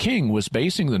Stephen King was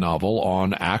basing the novel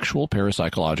on actual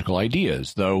parapsychological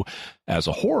ideas, though as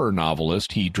a horror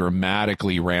novelist, he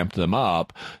dramatically ramped them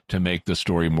up to make the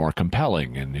story more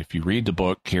compelling. And if you read the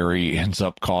book, Carrie ends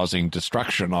up causing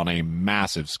destruction on a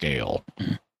massive scale.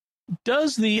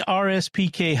 Does the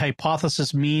RSPK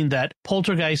hypothesis mean that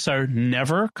poltergeists are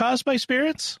never caused by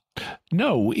spirits?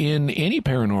 No, in any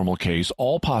paranormal case,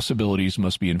 all possibilities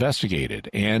must be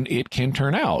investigated, and it can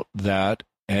turn out that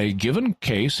a given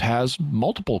case has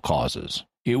multiple causes.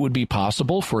 It would be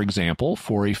possible, for example,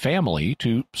 for a family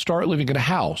to start living in a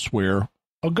house where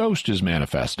a ghost is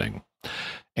manifesting,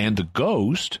 and the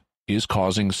ghost is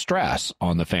causing stress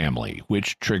on the family,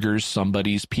 which triggers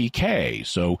somebody's PK.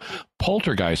 So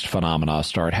poltergeist phenomena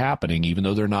start happening even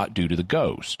though they're not due to the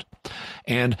ghost.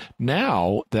 And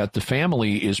now that the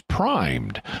family is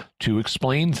primed to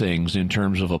explain things in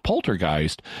terms of a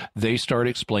poltergeist, they start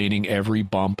explaining every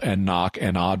bump and knock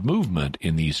and odd movement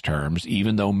in these terms,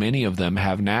 even though many of them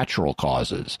have natural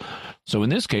causes. So in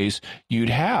this case, you'd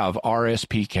have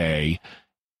RSPK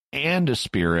and a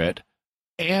spirit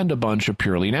and a bunch of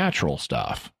purely natural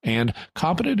stuff. And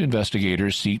competent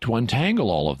investigators seek to untangle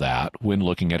all of that when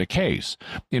looking at a case.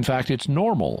 In fact, it's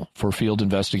normal for field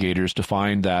investigators to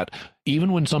find that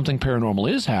even when something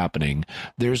paranormal is happening,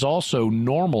 there's also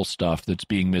normal stuff that's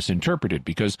being misinterpreted,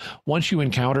 because once you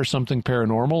encounter something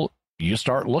paranormal, you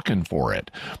start looking for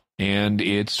it. And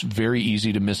it's very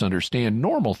easy to misunderstand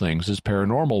normal things as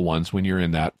paranormal ones when you're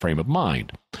in that frame of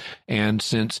mind. And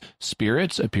since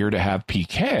spirits appear to have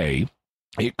PK,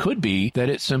 it could be that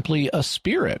it's simply a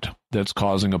spirit that's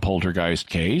causing a poltergeist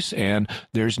case, and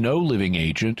there's no living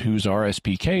agent whose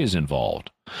RSPK is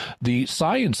involved. The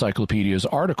Psy Encyclopedia's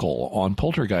article on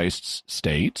poltergeists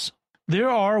states, there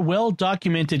are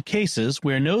well-documented cases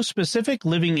where no specific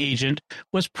living agent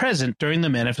was present during the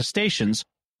manifestations,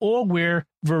 or where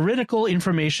veridical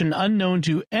information unknown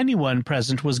to anyone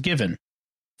present was given.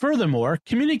 Furthermore,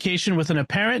 communication with an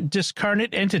apparent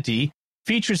discarnate entity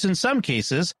features in some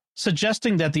cases,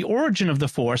 suggesting that the origin of the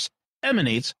force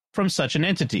emanates from such an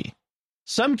entity.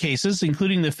 Some cases,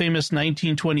 including the famous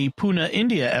 1920 Pune,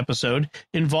 India episode,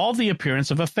 involve the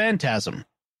appearance of a phantasm.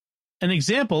 An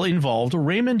example involved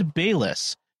Raymond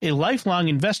Bayliss, a lifelong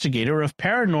investigator of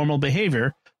paranormal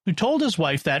behavior, who told his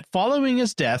wife that following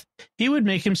his death, he would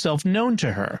make himself known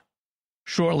to her.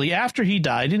 Shortly after he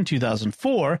died in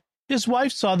 2004, his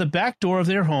wife saw the back door of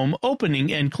their home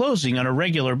opening and closing on a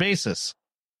regular basis.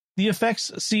 The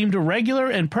effects seemed irregular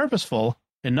and purposeful,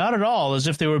 and not at all as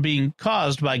if they were being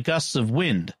caused by gusts of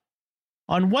wind.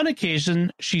 On one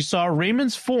occasion, she saw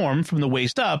Raymond's form from the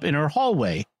waist up in her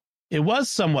hallway. It was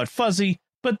somewhat fuzzy,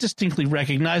 but distinctly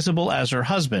recognizable as her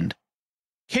husband.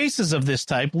 Cases of this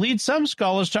type lead some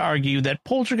scholars to argue that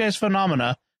poltergeist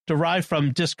phenomena derive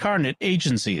from discarnate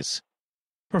agencies.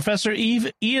 Professor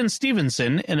Ian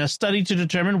Stevenson, in a study to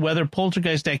determine whether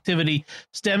poltergeist activity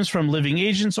stems from living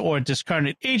agents or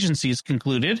discarnate agencies,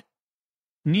 concluded,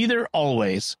 neither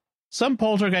always. Some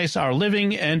poltergeists are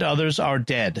living and others are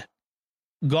dead.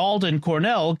 Gauld and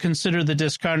Cornell considered the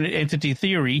discarnate entity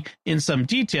theory in some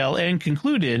detail and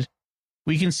concluded,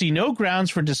 we can see no grounds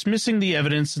for dismissing the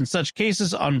evidence in such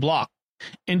cases en bloc,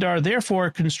 and are therefore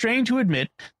constrained to admit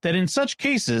that in such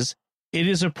cases, it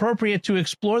is appropriate to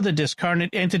explore the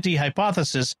discarnate entity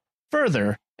hypothesis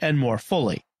further and more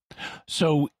fully.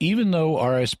 So even though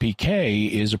RSPK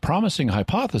is a promising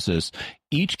hypothesis,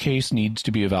 each case needs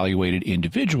to be evaluated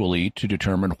individually to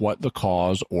determine what the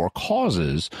cause or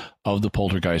causes of the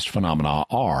poltergeist phenomena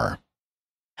are.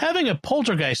 Having a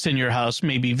poltergeist in your house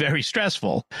may be very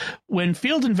stressful. When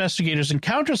field investigators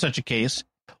encounter such a case,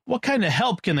 what kind of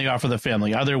help can they offer the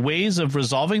family? Are there ways of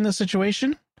resolving the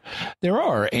situation? There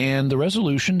are, and the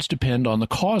resolutions depend on the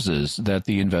causes that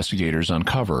the investigators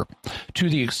uncover. To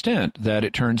the extent that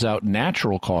it turns out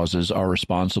natural causes are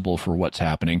responsible for what's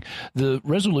happening, the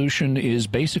resolution is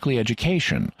basically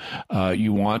education.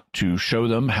 You want to show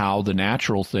them how the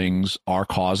natural things are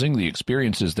causing the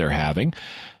experiences they're having.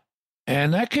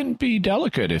 And that can be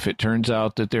delicate if it turns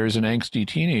out that there's an angsty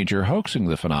teenager hoaxing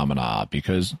the phenomena,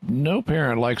 because no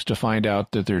parent likes to find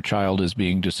out that their child is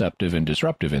being deceptive and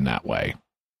disruptive in that way.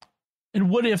 And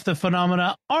what if the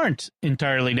phenomena aren't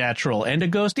entirely natural and a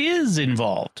ghost is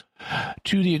involved?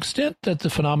 To the extent that the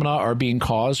phenomena are being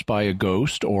caused by a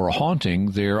ghost or a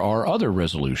haunting, there are other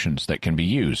resolutions that can be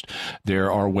used.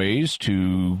 There are ways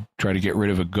to try to get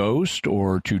rid of a ghost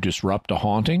or to disrupt a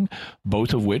haunting,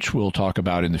 both of which we'll talk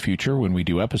about in the future when we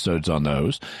do episodes on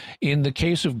those. In the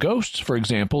case of ghosts, for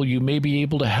example, you may be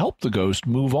able to help the ghost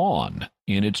move on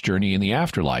in its journey in the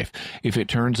afterlife. If it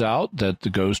turns out that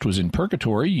the ghost was in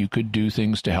purgatory, you could do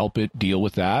things to help it deal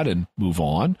with that and move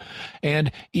on.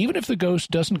 And even if the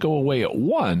ghost doesn't go away at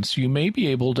once, you may be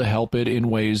able to help it in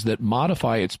ways that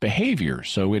modify its behavior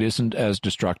so it isn't as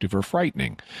destructive or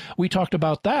frightening. We talked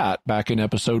about that back in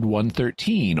episode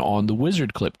 113 on the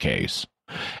Wizard Clip case.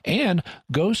 And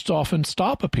ghosts often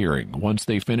stop appearing once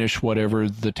they finish whatever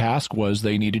the task was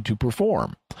they needed to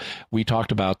perform. We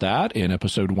talked about that in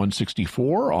episode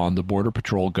 164 on the Border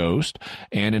Patrol ghost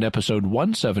and in episode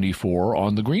 174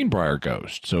 on the Greenbrier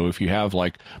ghost. So if you have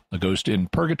like a ghost in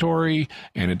purgatory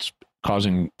and it's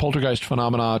causing poltergeist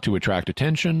phenomena to attract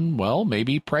attention, well,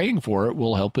 maybe praying for it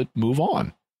will help it move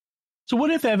on. So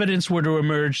what if evidence were to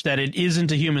emerge that it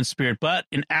isn't a human spirit, but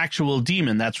an actual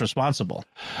demon that's responsible?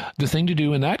 The thing to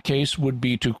do in that case would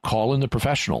be to call in the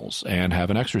professionals and have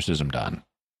an exorcism done.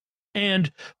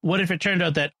 And what if it turned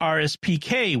out that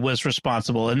RSPK was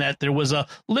responsible and that there was a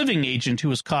living agent who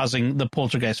was causing the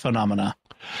poltergeist phenomena?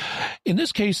 In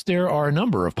this case, there are a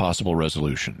number of possible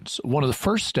resolutions. One of the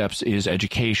first steps is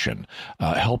education,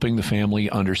 helping the family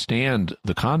understand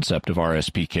the concept of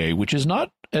RSPK, which is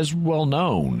not as well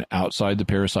known outside the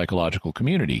parapsychological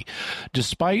community.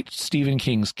 Despite Stephen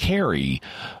King's Carrie,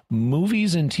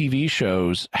 movies and TV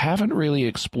shows haven't really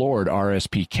explored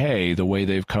RSPK the way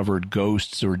they've covered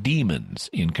ghosts or demons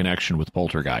in connection with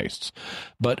poltergeists.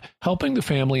 But helping the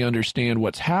family understand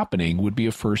what's happening would be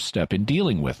a first step in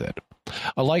dealing with it.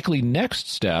 A likely next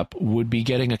step would be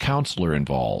getting a counselor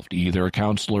involved, either a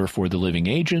counselor for the living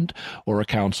agent or a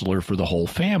counselor for the whole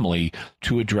family,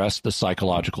 to address the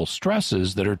psychological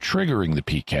stresses that are triggering the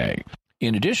PK.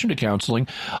 In addition to counseling,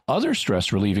 other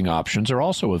stress-relieving options are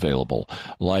also available,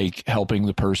 like helping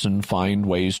the person find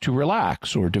ways to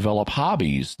relax or develop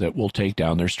hobbies that will take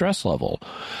down their stress level.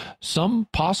 Some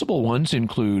possible ones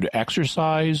include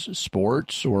exercise,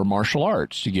 sports, or martial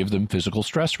arts to give them physical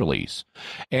stress release.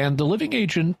 And the living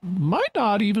agent might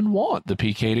not even want the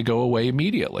PK to go away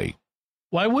immediately.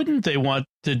 Why wouldn't they want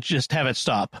to just have it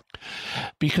stop?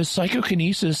 Because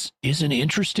psychokinesis is an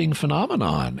interesting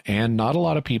phenomenon, and not a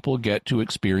lot of people get to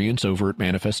experience overt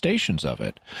manifestations of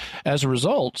it. As a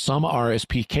result, some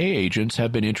RSPK agents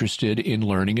have been interested in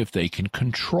learning if they can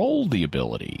control the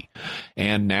ability.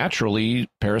 And naturally,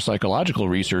 parapsychological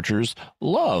researchers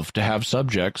love to have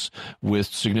subjects with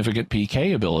significant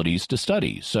PK abilities to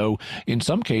study. So in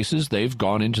some cases, they've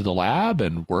gone into the lab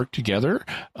and worked together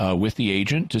with the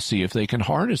agent to see if they can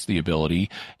harness the ability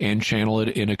and channel it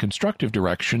in a constructive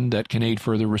direction that can aid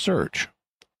further research.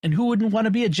 And who wouldn't want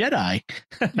to be a Jedi?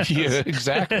 Yeah,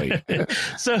 exactly.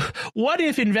 So what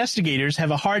if investigators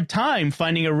have a hard time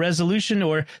finding a resolution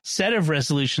or set of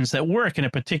resolutions that work in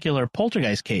a particular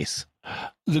poltergeist case?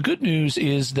 The good news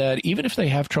is that even if they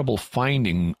have trouble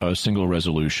finding a single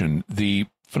resolution, the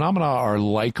phenomena are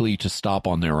likely to stop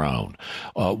on their own.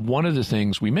 One of the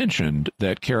things we mentioned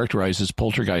that characterizes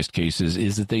poltergeist cases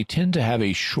is that they tend to have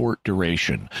a short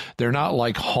duration. They're not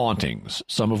like hauntings,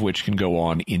 some of which can go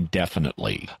on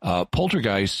indefinitely.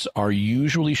 Poltergeists are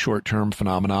usually short-term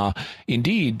phenomena.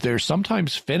 Indeed, they're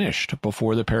sometimes finished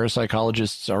before the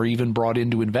parapsychologists are even brought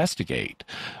in to investigate.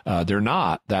 They're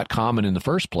not that common in the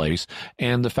first place,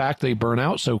 and the fact they burn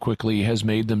out so quickly has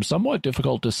made them somewhat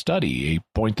difficult to study, a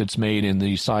point that's made in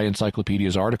the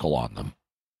Sci-Encyclopedia's article on them.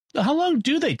 How long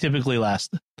do they typically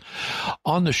last?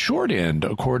 On the short end,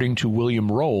 according to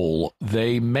William Roll,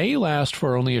 they may last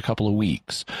for only a couple of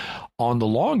weeks. On the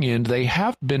long end, they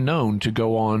have been known to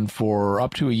go on for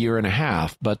up to a year and a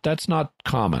half, but that's not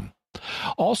common.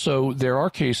 Also, there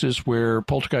are cases where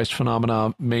poltergeist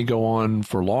phenomena may go on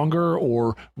for longer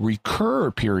or recur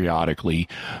periodically,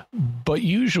 but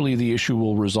usually the issue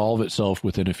will resolve itself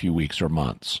within a few weeks or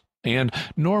months. And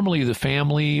normally the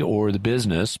family or the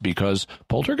business, because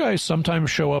poltergeists sometimes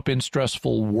show up in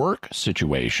stressful work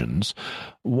situations,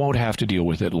 won't have to deal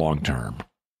with it long term.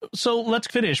 So let's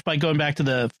finish by going back to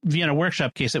the Vienna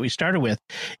workshop case that we started with.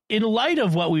 In light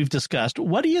of what we've discussed,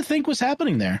 what do you think was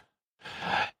happening there?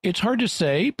 It's hard to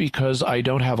say because I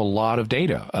don't have a lot of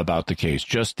data about the case,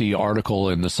 just the article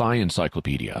in the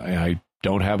Sci-Encyclopedia. I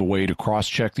don't have a way to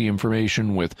cross-check the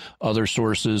information with other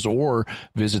sources or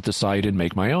visit the site and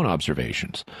make my own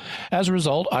observations. As a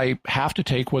result, I have to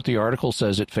take what the article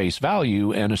says at face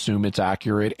value and assume it's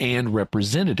accurate and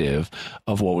representative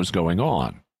of what was going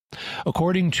on.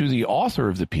 According to the author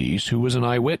of the piece, who was an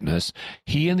eyewitness,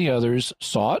 he and the others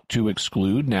sought to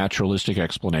exclude naturalistic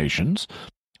explanations.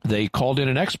 They called in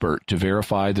an expert to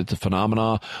verify that the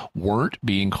phenomena weren't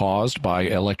being caused by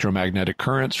electromagnetic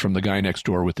currents from the guy next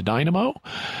door with the dynamo.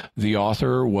 The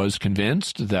author was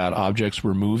convinced that objects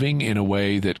were moving in a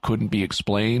way that couldn't be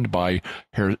explained by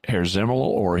Herr Zimmel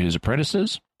or his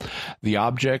apprentices. The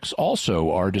objects also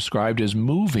are described as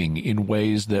moving in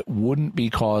ways that wouldn't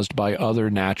be caused by other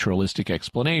naturalistic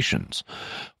explanations.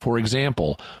 For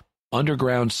example,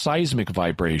 underground seismic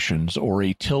vibrations or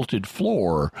a tilted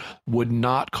floor would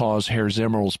not cause Herr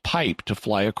Zimmerl's pipe to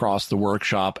fly across the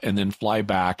workshop and then fly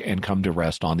back and come to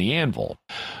rest on the anvil.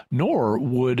 Nor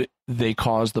would they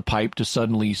cause the pipe to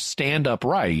suddenly stand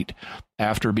upright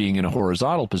after being in a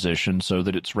horizontal position so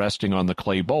that it's resting on the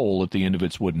clay bowl at the end of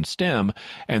its wooden stem,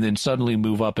 and then suddenly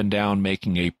move up and down,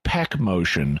 making a peck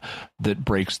motion that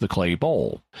breaks the clay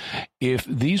bowl. If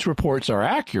these reports are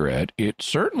accurate, it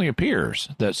certainly appears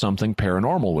that something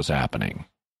paranormal was happening.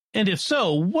 And if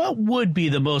so, what would be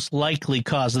the most likely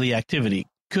cause of the activity?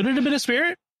 Could it have been a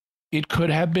spirit? It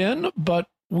could have been, but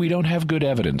we don't have good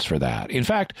evidence for that. In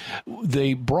fact,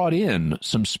 they brought in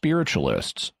some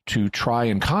spiritualists to try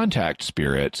and contact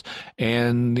spirits,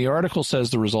 and the article says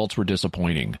the results were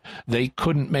disappointing. They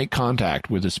couldn't make contact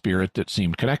with a spirit that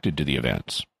seemed connected to the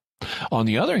events. On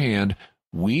the other hand,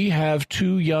 we have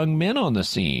two young men on the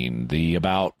scene, the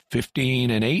about 15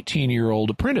 and 18-year-old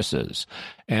apprentices,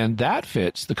 and that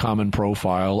fits the common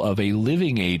profile of a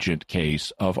living agent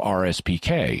case of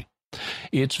RSPK.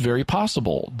 It's very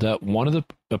possible that one of the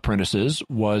apprentices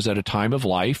was at a time of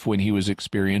life when he was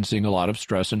experiencing a lot of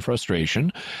stress and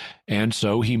frustration, and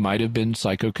so he might have been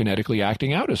psychokinetically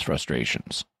acting out his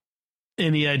frustrations.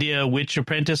 Any idea which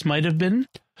apprentice might have been?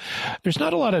 There's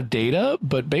not a lot of data,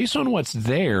 but based on what's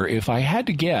there, if I had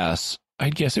to guess,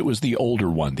 I'd guess it was the older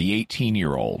one, the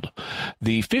 18-year-old.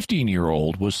 The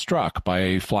 15-year-old was struck by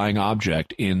a flying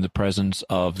object in the presence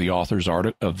of the author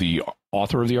of the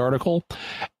article,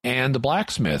 and the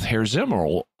blacksmith, Herr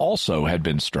Zimmel, also had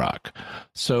been struck.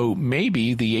 So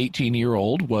maybe the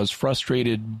 18-year-old was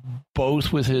frustrated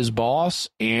both with his boss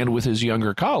and with his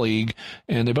younger colleague,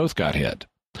 and they both got hit.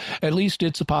 At least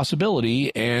it's a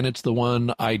possibility, and it's the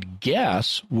one I'd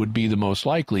guess would be the most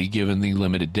likely given the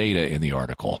limited data in the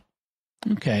article.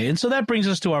 Okay, and so that brings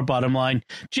us to our bottom line.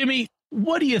 Jimmy,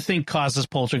 what do you think causes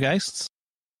poltergeists?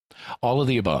 All of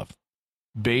the above.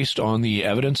 Based on the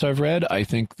evidence I've read, I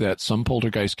think that some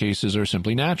poltergeist cases are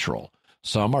simply natural.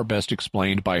 Some are best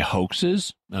explained by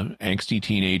hoaxes, angsty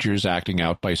teenagers acting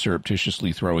out by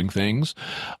surreptitiously throwing things.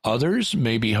 Others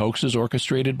may be hoaxes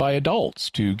orchestrated by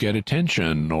adults to get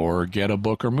attention or get a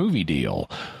book or movie deal.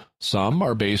 Some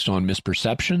are based on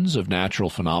misperceptions of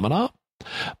natural phenomena.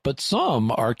 But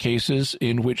some are cases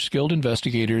in which skilled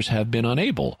investigators have been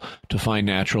unable to find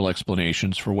natural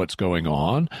explanations for what's going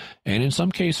on, and in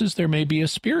some cases there may be a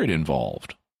spirit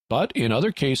involved. But in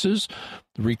other cases,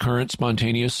 recurrent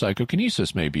spontaneous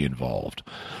psychokinesis may be involved.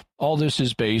 All this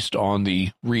is based on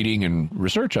the reading and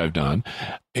research I've done.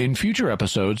 In future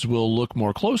episodes, we'll look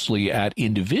more closely at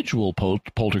individual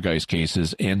poltergeist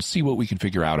cases and see what we can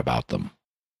figure out about them.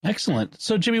 Excellent.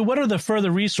 So, Jimmy, what are the further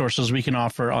resources we can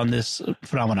offer on this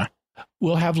phenomena?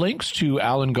 We'll have links to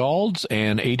Alan Gauld's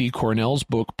and A.D. Cornell's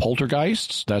book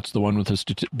Poltergeists. That's the one with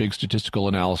the big statistical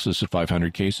analysis of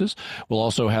 500 cases. We'll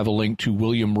also have a link to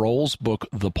William Roll's book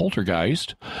The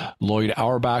Poltergeist, Lloyd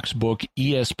Auerbach's book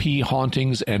ESP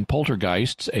Hauntings and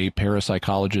Poltergeists, a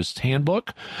Parapsychologist's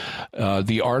Handbook,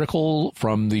 the article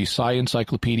from the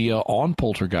Psy-Encyclopedia on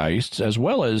poltergeists, as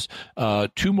well as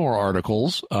two more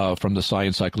articles from the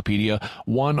Psy-Encyclopedia,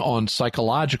 one on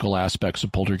psychological aspects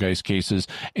of poltergeist cases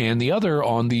and the other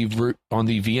on the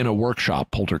Vienna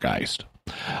Workshop Poltergeist.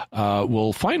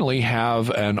 We'll finally have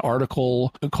an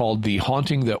article called The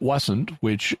Haunting That Wasn't,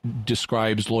 which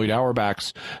describes Lloyd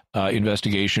Auerbach's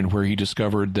investigation where he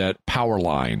discovered that power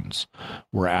lines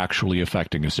were actually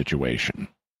affecting a situation.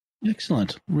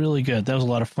 Excellent. Really good. That was a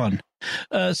lot of fun.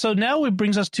 So now it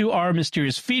brings us to our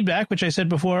mysterious feedback, which I said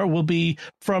before will be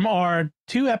from our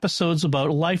 2 episodes about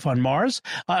life on Mars.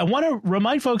 I want to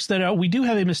remind folks that we do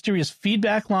have a mysterious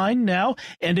feedback line now.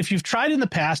 And if you've tried in the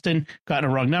past and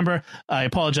gotten a wrong number, I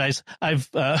apologize. I've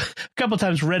a couple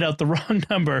times read out the wrong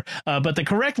number, but the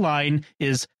correct line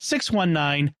is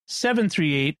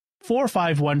 619-738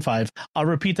 4515. I'll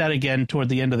repeat that again toward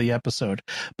the end of the episode.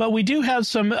 But we do have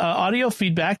some audio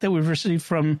feedback that we've received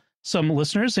from some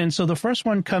listeners. And so the first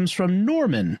one comes from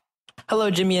Norman.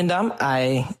 Hello, Jimmy and Dom.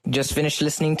 I just finished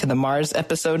listening to the Mars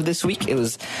episode this week. It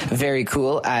was very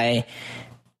cool. I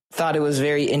thought it was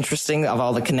very interesting of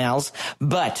all the canals.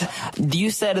 But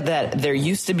you said that there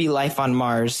used to be life on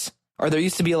Mars, or there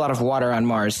used to be a lot of water on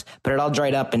Mars, but it all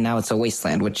dried up and now it's a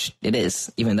wasteland, which it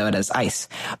is, even though it has ice.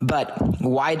 But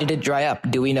why did it dry up?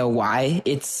 Do we know why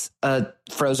it's a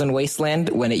frozen wasteland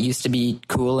when it used to be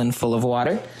cool and full of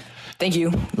water? Thank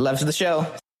you. Love to the show.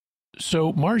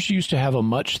 So Mars used to have a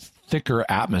much thicker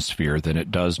atmosphere than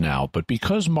it does now, but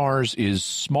because Mars is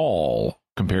small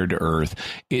compared to Earth,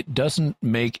 it doesn't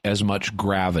make as much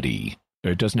gravity.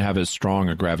 It doesn't have as strong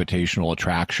a gravitational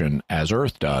attraction as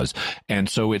Earth does, and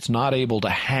so it's not able to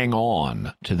hang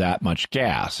on to that much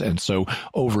gas. And so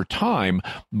over time,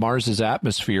 Mars's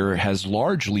atmosphere has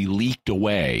largely leaked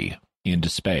away into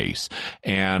space.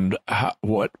 And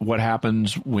what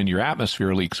happens when your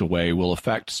atmosphere leaks away will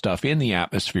affect stuff in the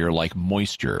atmosphere like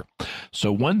moisture.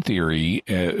 So one theory,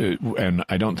 and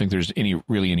I don't think there's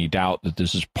really any doubt that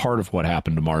this is part of what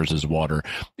happened to Mars's water,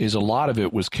 is a lot of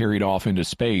it was carried off into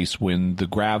space when the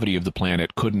gravity of the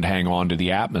planet couldn't hang on to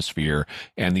the atmosphere,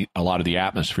 and a lot of the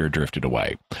atmosphere drifted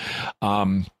away.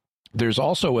 There's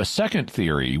also a second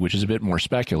theory, which is a bit more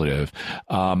speculative,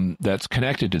 that's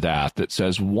connected to that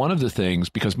says one of the things,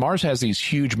 because Mars has these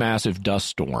huge, massive dust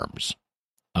storms,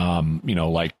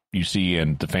 like you see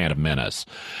in the Phantom Menace,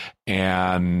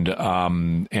 and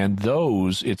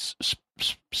those, it's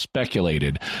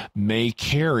speculated, may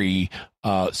carry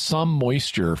some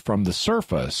moisture from the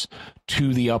surface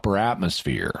to the upper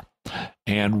atmosphere.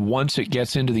 And once it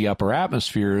gets into the upper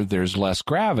atmosphere, there's less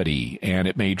gravity, and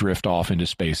it may drift off into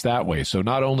space that way. So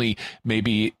not only may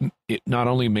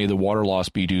the water loss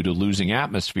be due to losing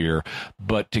atmosphere,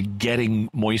 but to getting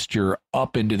moisture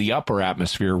up into the upper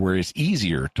atmosphere where it's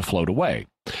easier to float away.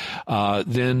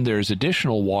 Then there's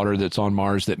additional water that's on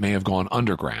Mars that may have gone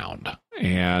underground.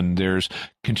 And there's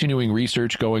continuing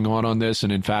research going on this.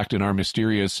 And in fact, in our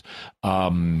mysterious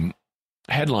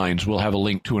headlines, we'll have a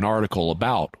link to an article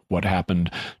about what happened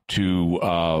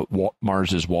to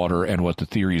Mars's water and what the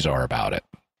theories are about it.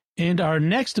 And our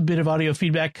next bit of audio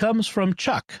feedback comes from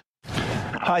Chuck.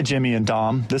 Hi, Jimmy and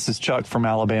Dom. This is Chuck from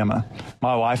Alabama.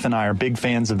 My wife and I are big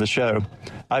fans of the show.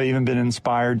 I've even been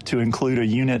inspired to include a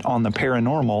unit on the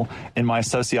paranormal in my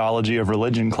sociology of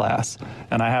religion class,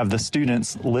 and I have the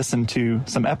students listen to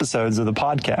some episodes of the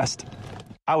podcast.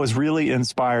 I was really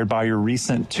inspired by your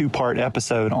recent 2-part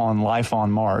episode on life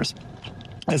on Mars.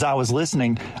 As I was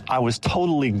listening, I was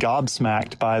totally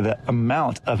gobsmacked by the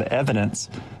amount of evidence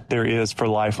there is for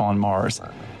life on Mars.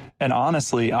 And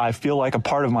honestly, I feel like a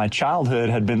part of my childhood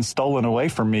had been stolen away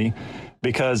from me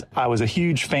because I was a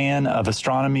huge fan of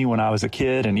astronomy when I was a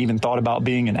kid and even thought about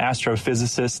being an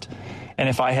astrophysicist. And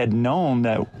if I had known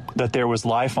that there was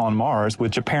life on Mars,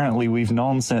 which apparently we've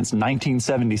known since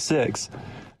 1976,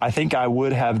 I think I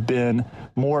would have been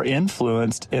more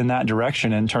influenced in that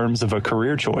direction in terms of a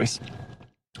career choice.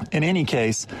 In any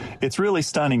case, it's really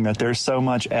stunning that there's so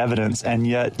much evidence, and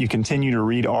yet you continue to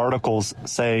read articles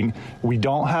saying we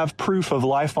don't have proof of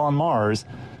life on Mars.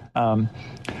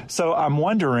 So I'm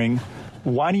wondering,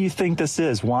 why do you think this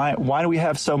is? Why do we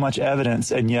have so much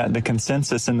evidence, and yet the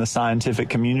consensus in the scientific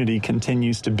community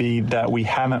continues to be that we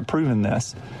haven't proven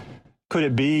this? Could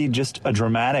it be just a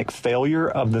dramatic failure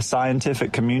of the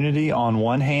scientific community on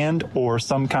one hand, or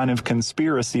some kind of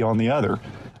conspiracy on the other?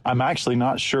 I'm actually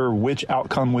not sure which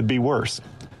outcome would be worse.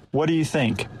 What do you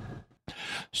think?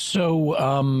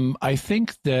 So I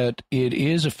think that it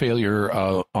is a failure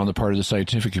on the part of the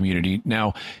scientific community.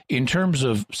 Now, in terms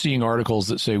of seeing articles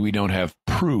that say we don't have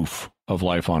proof of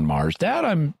life on Mars, that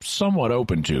I'm somewhat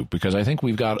open to, because I think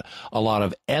we've got a lot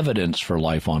of evidence for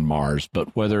life on Mars,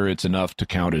 but whether it's enough to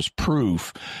count as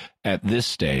proof at this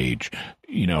stage,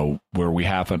 where we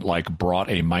haven't brought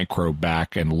a microbe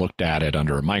back and looked at it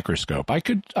under a microscope, I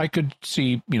could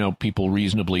see, people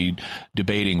reasonably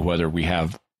debating whether we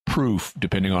have proof,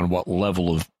 depending on what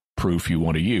level of proof you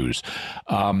want to use.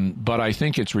 But I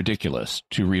think it's ridiculous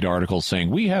to read articles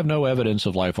saying we have no evidence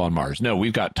of life on Mars. No,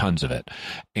 we've got tons of it.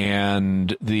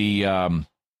 And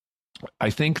I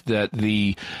think that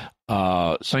the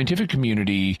scientific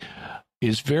community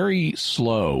is very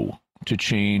slow to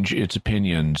change its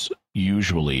opinions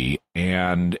usually.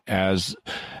 And as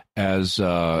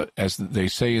they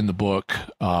say in the book,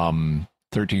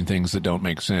 13 Things That Don't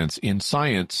Make Sense, in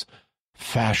science,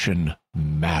 fashion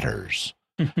matters.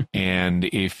 And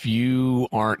if you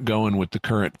aren't going with the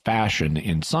current fashion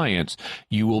in science,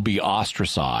 you will be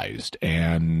ostracized,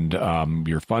 and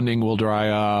your funding will dry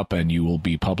up, and you will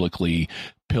be publicly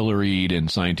pilloried in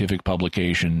scientific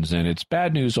publications, and it's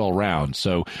bad news all around.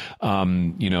 So,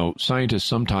 scientists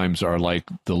sometimes are like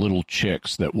the little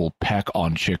chicks that will peck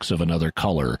on chicks of another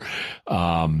color,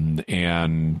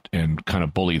 and kind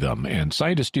of bully them. And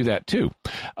scientists do that too,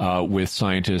 with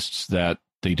scientists that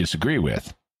they disagree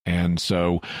with. And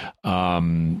so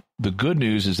the good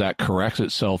news is that corrects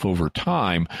itself over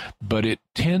time, but it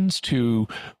tends to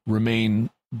remain,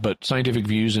 but scientific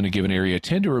views in a given area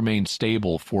tend to remain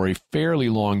stable for a fairly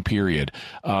long period.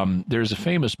 There's a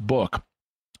famous book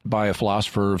by a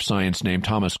philosopher of science named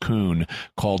Thomas Kuhn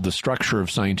called The Structure of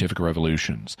Scientific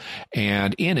Revolutions.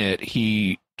 And in it,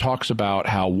 he talks about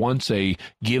how once a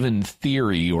given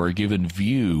theory or a given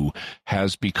view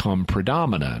has become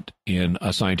predominant in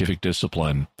a scientific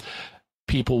discipline,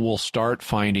 people will start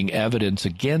finding evidence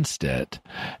against it,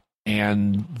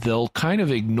 and they'll kind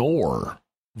of ignore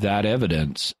that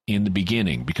evidence in the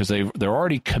beginning because they're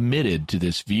already committed to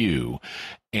this view.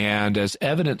 And as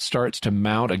evidence starts to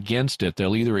mount against it,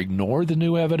 they'll either ignore the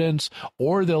new evidence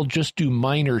or they'll just do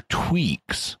minor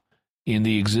tweaks in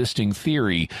the existing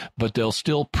theory, but they'll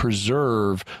still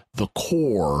preserve the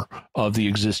core of the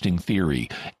existing theory.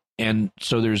 And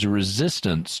so there's a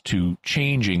resistance to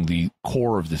changing the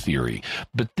core of the theory.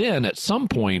 But then at some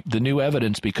point, the new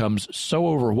evidence becomes so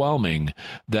overwhelming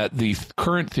that the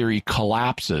current theory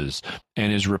collapses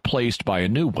and is replaced by a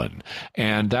new one.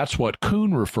 And that's what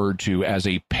Kuhn referred to as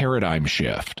a paradigm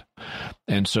shift.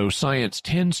 And so science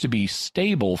tends to be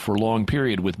stable for a long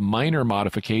period with minor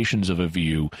modifications of a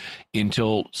view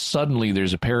until suddenly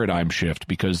there's a paradigm shift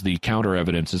because the counter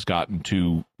evidence has gotten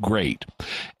too great.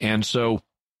 And so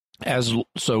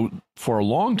for a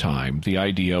long time, the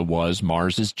idea was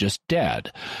Mars is just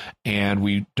dead, and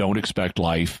we don't expect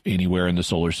life anywhere in the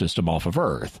solar system off of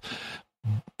Earth.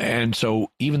 And so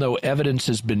even though evidence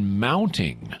has been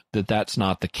mounting that that's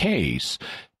not the case,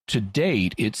 to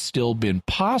date, it's still been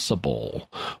possible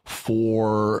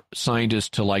for scientists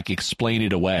to explain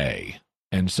it away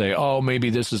and say, oh, maybe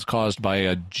this is caused by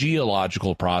a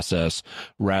geological process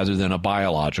rather than a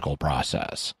biological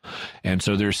process. And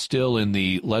so they're still in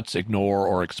the let's ignore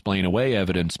or explain away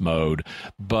evidence mode.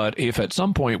 But if at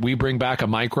some point we bring back a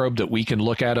microbe that we can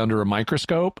look at under a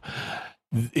microscope,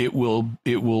 it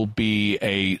will be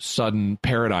a sudden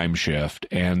paradigm shift,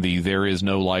 and the there is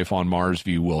no life on Mars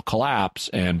view will collapse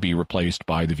and be replaced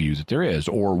by the view that there is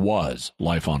or was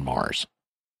life on Mars.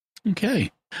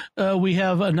 Okay. We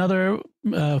have another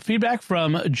feedback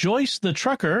from Joyce the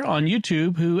Trucker on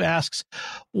YouTube, who asks,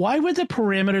 why would the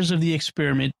parameters of the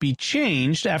experiment be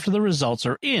changed after the results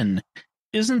are in?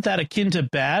 Isn't that akin to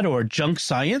bad or junk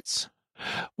science?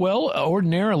 Well,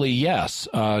 ordinarily, yes.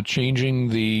 Changing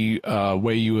the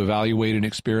way you evaluate an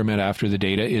experiment after the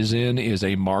data is in is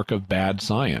a mark of bad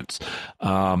science.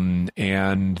 And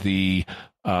the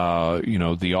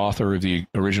author of the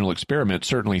original experiment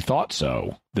certainly thought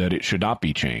so, that it should not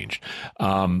be changed.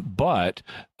 But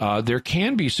there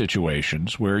can be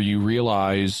situations where you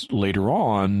realize later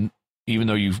on, even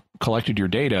though you've collected your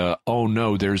data, oh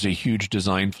no, there's a huge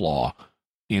design flaw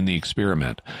in the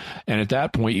experiment. And at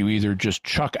that point, you either just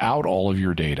chuck out all of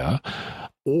your data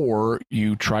or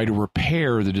you try to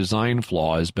repair the design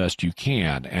flaw as best you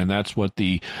can. And that's what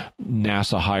the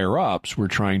NASA higher-ups were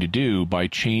trying to do by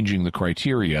changing the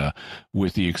criteria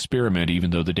with the experiment,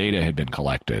 even though the data had been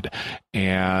collected.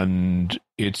 And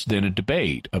it's then a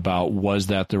debate about, was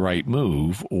that the right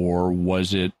move or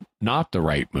was it not the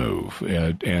right move?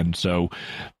 And so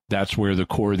that's where the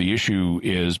core of the issue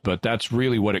is, but that's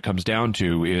really what it comes down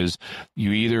to is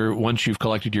you either, once you've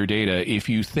collected your data, if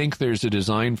you think there's a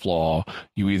design flaw,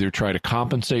 you either try to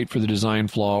compensate for the design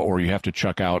flaw or you have to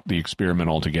chuck out the experiment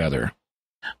altogether.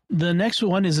 The next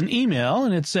one is an email,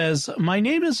 and it says, my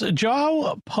name is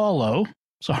João Paulo.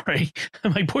 Sorry,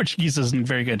 my Portuguese isn't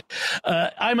very good.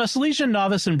 I'm a Salesian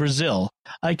novice in Brazil.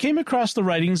 I came across the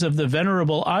writings of the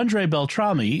Venerable André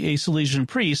Beltrami, a Salesian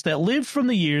priest that lived from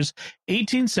the years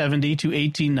 1870 to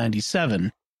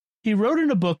 1897. He wrote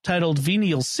in a book titled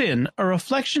Venial Sin, a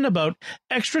reflection about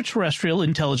extraterrestrial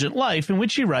intelligent life, in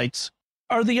which he writes,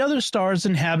 are the other stars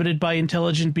inhabited by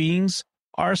intelligent beings?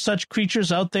 Are such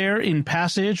creatures out there in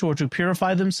passage or to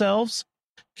purify themselves?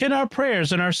 Can our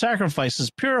prayers and our sacrifices,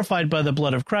 purified by the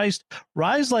blood of Christ,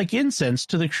 rise like incense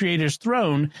to the Creator's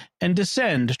throne and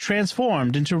descend,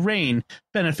 transformed into rain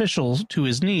beneficial to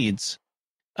his needs?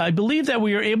 I believe that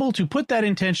we are able to put that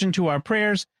intention to our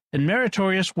prayers and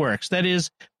meritorious works. That is,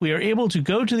 we are able to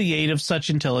go to the aid of such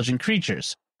intelligent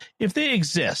creatures, if they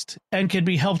exist and can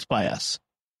be helped by us.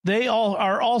 They all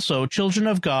are also children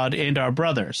of God and our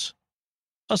brothers.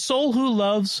 A soul who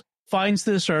loves finds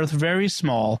this earth very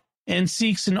small and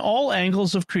seeks in all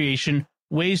angles of creation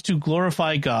ways to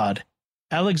glorify God.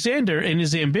 Alexander, in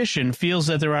his ambition, feels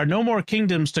that there are no more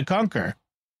kingdoms to conquer.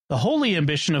 The holy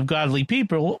ambition of godly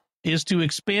people is to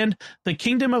expand the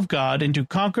kingdom of God and to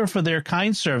conquer for their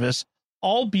kind service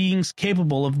all beings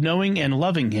capable of knowing and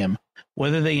loving him,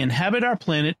 whether they inhabit our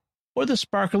planet or the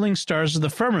sparkling stars of the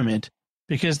firmament,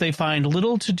 because they find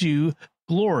little to do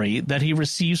glory that he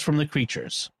receives from the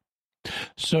creatures.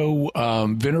 So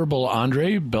Venerable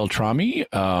Andre Beltrami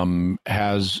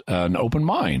has an open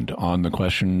mind on the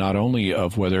question not only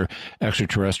of whether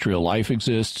extraterrestrial life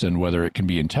exists and whether it can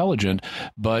be intelligent,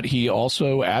 but he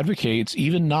also advocates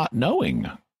even not knowing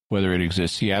whether it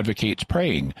exists. He advocates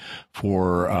praying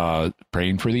for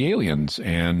the aliens,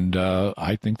 and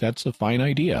I think that's a fine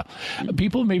idea.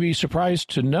 People may be surprised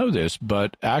to know this,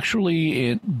 but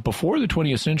actually, before the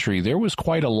 20th century, there was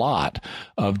quite a lot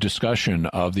of discussion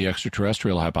of the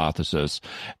extraterrestrial hypothesis,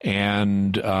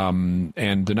 and the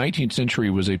 19th century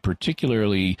was a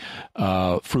particularly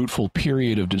fruitful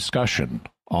period of discussion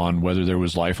on whether there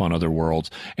was life on other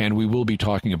worlds, and we will be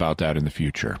talking about that in the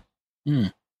future.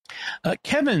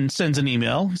 Kevin sends an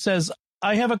email. He says,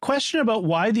 I have a question about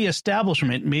why the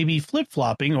establishment may be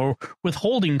flip-flopping or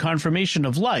withholding confirmation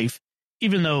of life,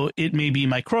 even though it may be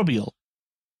microbial.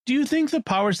 Do you think the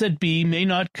powers that be may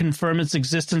not confirm its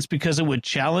existence because it would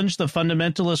challenge the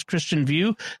fundamentalist Christian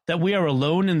view that we are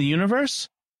alone in the universe?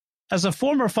 As a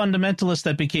former fundamentalist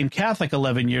that became Catholic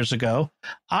 11 years ago,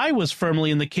 I was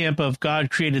firmly in the camp of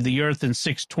God created the earth in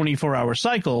 6 24-hour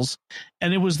cycles,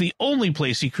 and it was the only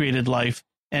place he created life,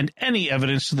 and any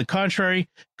evidence to the contrary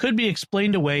could be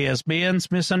explained away as man's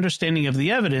misunderstanding of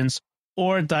the evidence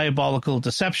or diabolical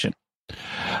deception.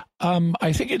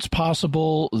 I think it's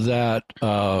possible that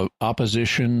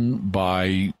opposition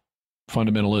by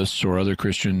fundamentalists or other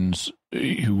Christians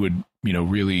who would,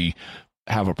 really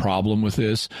have a problem with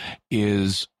this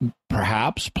is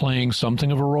perhaps playing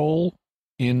something of a role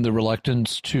in the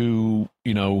reluctance to,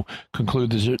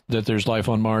 conclude that there's life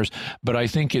on Mars. But I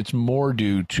think it's more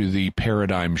due to the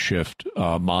paradigm shift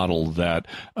model that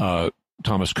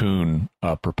Thomas Kuhn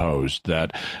proposed,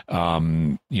 that,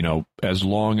 as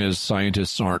long as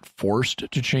scientists aren't forced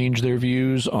to change their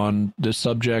views on this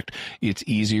subject, it's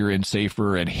easier and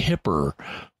safer and hipper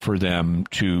for them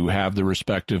to have the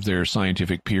respect of their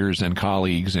scientific peers and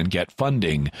colleagues and get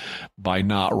funding by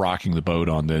not rocking the boat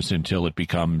on this until it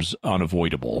becomes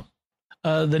unavoidable.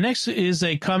 The next is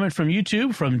a comment from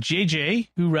YouTube from JJ,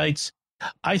 who writes,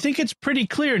 I think it's pretty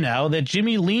clear now that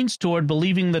Jimmy leans toward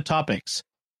believing the topics.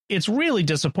 It's really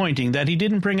disappointing that he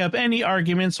didn't bring up any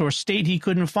arguments or state he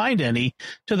couldn't find any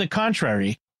to the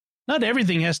contrary. Not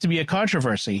everything has to be a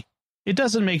controversy. It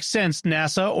doesn't make sense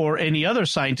NASA or any other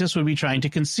scientist would be trying to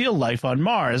conceal life on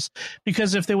Mars,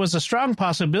 because if there was a strong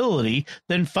possibility,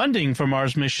 then funding for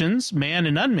Mars missions, manned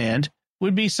and unmanned,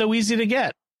 would be so easy to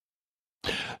get.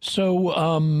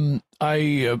 So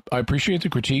I appreciate the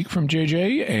critique from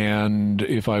JJ, and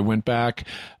if I went back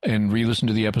and re-listened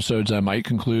to the episodes, I might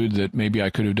conclude that maybe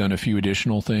I could have done a few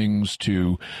additional things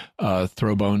to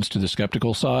throw bones to the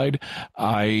skeptical side.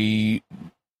 In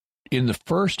the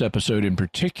first episode in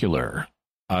particular,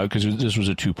 because this was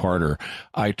a two-parter,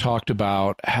 I talked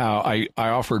about how I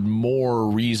offered more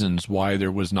reasons why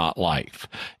there was not life.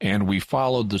 And we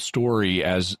followed the story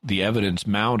as the evidence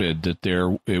mounted that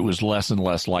it was less and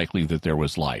less likely that there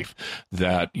was life.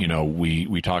 That,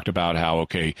 we talked about how,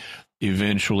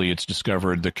 eventually it's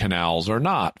discovered the canals are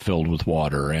not filled with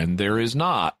water and there is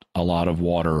not a lot of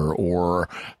water or,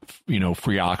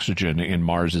 free oxygen in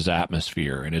Mars's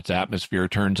atmosphere. And its atmosphere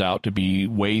turns out to be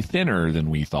way thinner than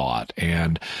we thought.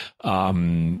 And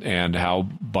how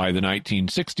by the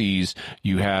 1960s,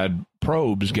 you had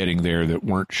probes getting there that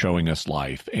weren't showing us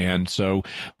life. And so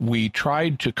we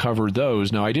tried to cover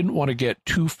those. Now, I didn't want to get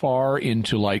too far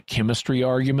into chemistry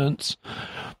arguments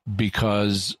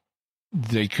because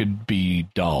they could be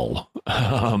dull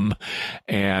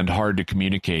and hard to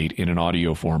communicate in an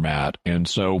audio format. And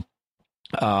so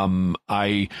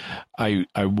I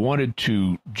wanted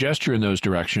to gesture in those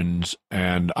directions,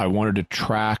 and I wanted to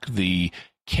track the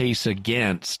case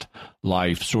against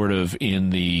life sort of in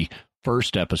the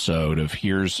first episode of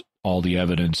here's all the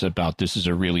evidence about this is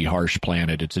a really harsh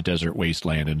planet, it's a desert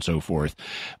wasteland, and so forth.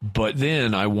 But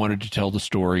then I wanted to tell the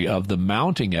story of the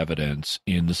mounting evidence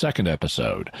in the second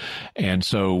episode. And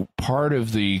so part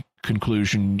of the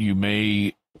conclusion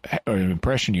or an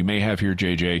impression you may have here,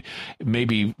 JJ, may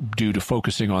be due to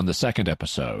focusing on the second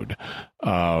episode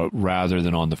rather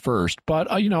than on the first.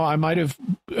 But I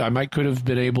could have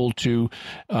been able to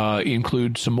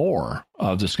include some more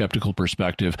of the skeptical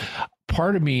perspective.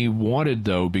 Part of me wanted,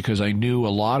 though, because I knew a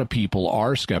lot of people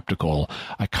are skeptical,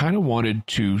 I kind of wanted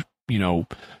to,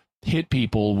 hit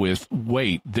people with,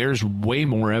 wait, there's way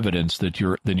more evidence than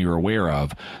you're aware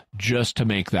of, just to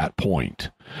make that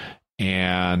point.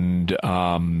 And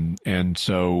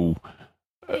so,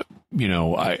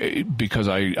 because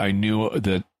I knew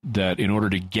that in order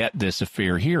to get this a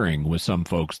fair hearing with some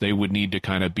folks, they would need to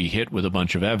kind of be hit with a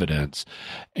bunch of evidence,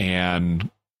 and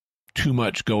too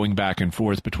much going back and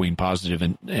forth between positive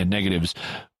and negatives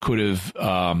could have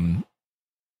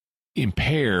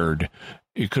impaired.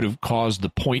 It could have caused the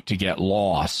point to get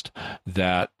lost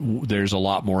that there's a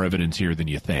lot more evidence here than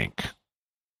you think.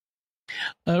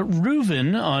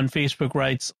 Reuven on Facebook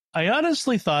writes, I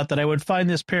honestly thought that I would find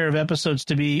this pair of episodes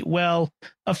to be, well,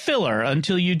 a filler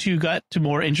until you two got to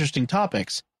more interesting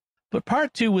topics. But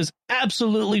part 2 was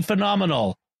absolutely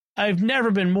phenomenal. I've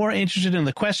never been more interested in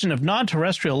the question of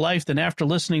non-terrestrial life than after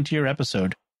listening to your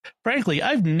episode. Frankly,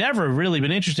 I've never really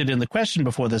been interested in the question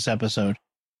before this episode.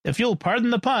 If you'll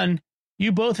pardon the pun,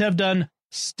 you both have done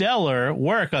stellar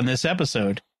work on this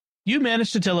episode. You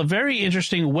managed to tell a very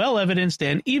interesting, well-evidenced,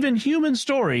 and even human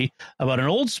story about an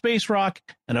old space rock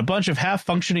and a bunch of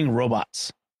half-functioning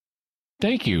robots.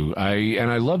 Thank you.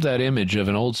 I love that image of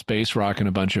an old space rock and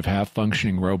a bunch of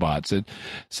half-functioning robots. It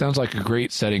sounds like a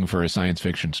great setting for a science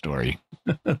fiction story.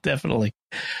 Definitely.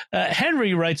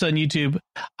 Henry writes on YouTube,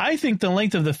 I think the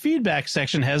length of the feedback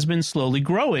section has been slowly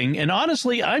growing, and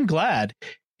honestly, I'm glad.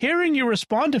 Hearing you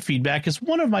respond to feedback is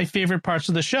one of my favorite parts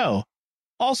of the show.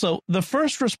 Also, the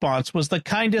first response was the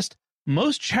kindest,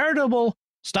 most charitable,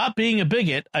 stop being a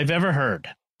bigot I've ever heard.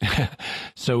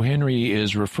 So Henry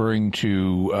is referring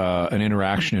to an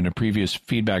interaction in a previous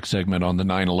feedback segment on the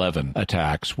 9/11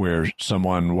 attacks, where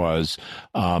someone was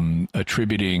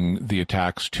attributing the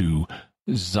attacks to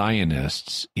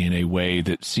Zionists in a way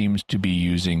that seems to be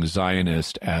using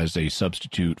Zionist as a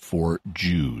substitute for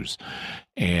Jews.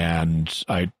 And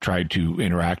I tried to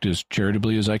interact as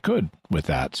charitably as I could with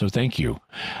that. So thank you.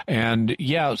 And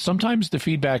yeah, sometimes the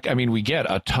feedback, I mean, we get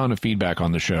a ton of feedback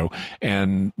on the show,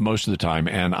 and most of the time,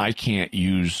 and I can't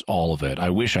use all of it. I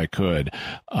wish I could.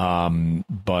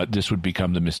 But this would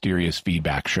become the mysterious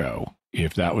feedback show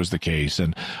if that was the case.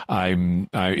 And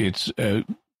it's a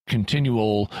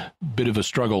continual bit of a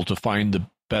struggle to find the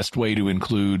best way to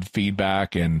include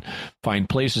feedback and find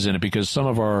places in it, because some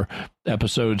of our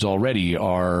episodes already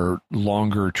are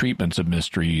longer treatments of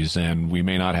mysteries, and we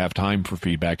may not have time for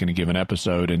feedback in a given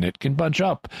episode, and it can bunch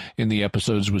up in the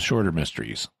episodes with shorter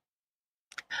mysteries.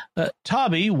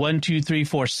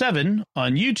 Tobby12347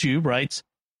 on YouTube writes,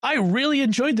 I really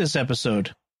enjoyed this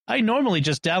episode. I normally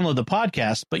just download the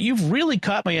podcast, but you've really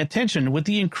caught my attention with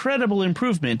the incredible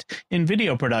improvement in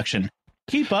video production.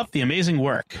 Keep up the amazing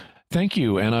work. Thank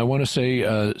you. And I want to say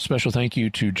a special thank you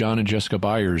to John and Jessica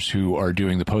Byers, who are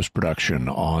doing the post-production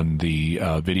on the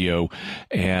video.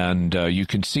 And you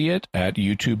can see it at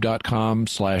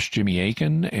youtube.com/Jimmy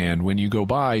Akin. And when you go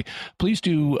by, please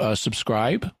do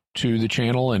subscribe to the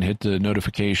channel and hit the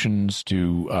notifications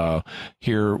to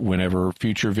hear whenever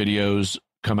future videos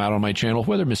come out on my channel,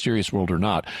 whether Mysterious World or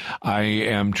not. I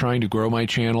am trying to grow my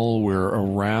channel. We're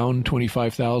around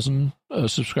 25,000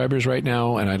 subscribers right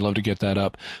now, and I'd love to get that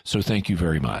up. So thank you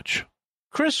very much.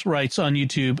 Chris writes on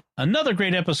YouTube, another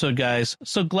great episode, guys.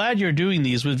 So glad you're doing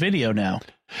these with video now.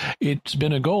 It's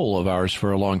been a goal of ours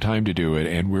for a long time to do it,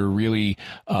 and we're really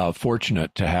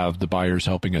fortunate to have the buyers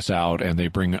helping us out, and they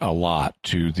bring a lot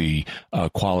to the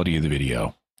quality of the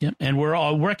video. Yep, and we're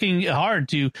all working hard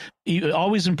to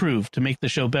always improve to make the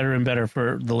show better and better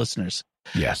for the listeners.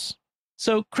 Yes.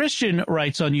 So Christian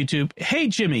writes on YouTube, hey,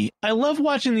 Jimmy, I love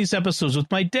watching these episodes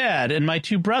with my dad and my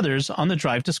two brothers on the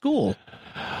drive to school.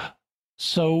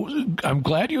 So I'm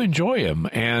glad you enjoy them,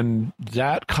 and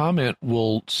that comment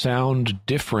will sound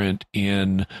different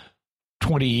in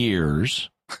 20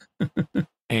 years.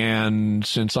 And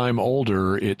since I'm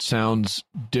older, it sounds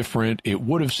different. It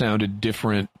would have sounded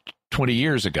different 20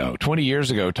 years ago. 20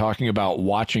 years ago, talking about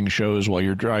watching shows while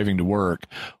you're driving to work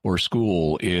or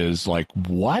school is like,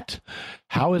 what?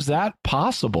 How is that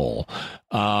possible?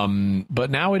 But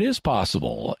now it is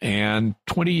possible. And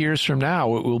 20 years from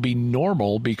now, it will be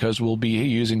normal because we'll be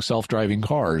using self-driving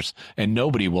cars and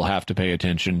nobody will have to pay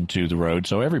attention to the road,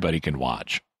 so everybody can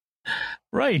watch.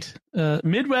 Right.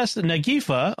 Midwest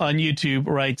Nagifa on YouTube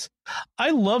writes, I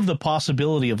love the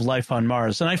possibility of life on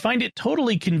Mars, and I find it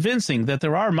totally convincing that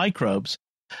there are microbes,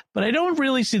 but I don't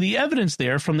really see the evidence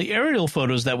there from the aerial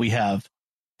photos that we have.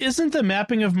 Isn't the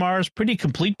mapping of Mars pretty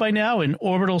complete by now, and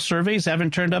orbital surveys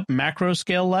haven't turned up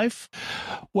macro-scale life?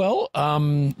 Well,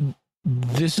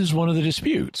 This is one of the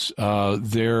disputes.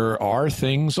 There are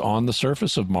things on the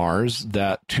surface of Mars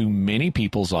that to many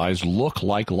people's eyes look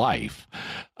like life,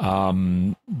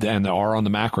 than are on the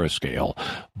macro scale.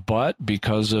 But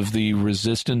because of the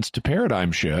resistance to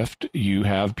paradigm shift, you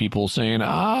have people saying,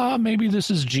 maybe this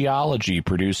is geology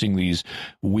producing these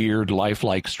weird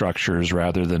lifelike structures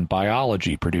rather than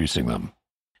biology producing them.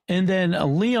 And then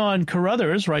Leon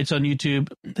Carruthers writes on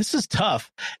YouTube, this is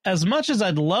tough. As much as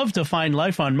I'd love to find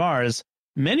life on Mars,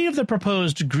 many of the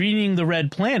proposed greening the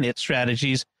red planet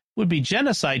strategies would be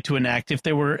genocide to enact if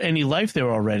there were any life there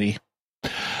already.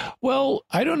 Well,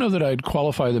 I don't know that I'd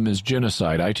qualify them as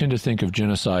genocide. I tend to think of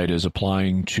genocide as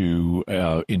applying to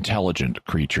intelligent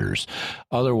creatures.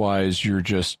 Otherwise, you're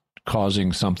just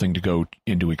causing something to go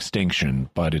into extinction,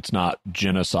 but it's not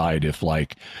genocide if,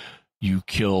 like, you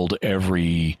killed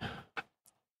every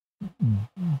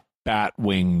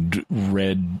bat-winged,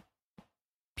 red-spotted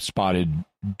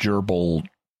gerbil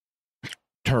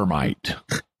termite.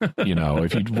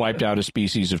 If you wiped out a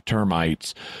species of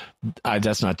termites,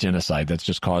 that's not genocide. That's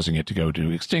just causing it to go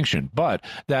to extinction. But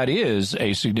that is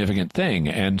a significant thing.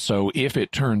 And so if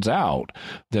it turns out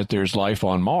that there's life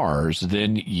on Mars,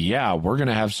 then, yeah, we're going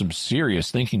to have some serious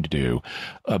thinking to do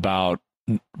about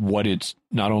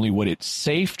not only what it's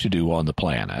safe to do on the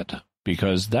planet,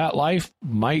 because that life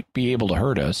might be able to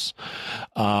hurt us,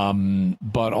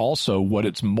 but also what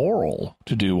it's moral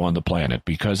to do on the planet,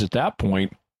 because at that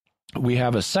point, we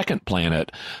have a second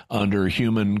planet under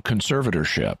human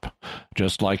conservatorship.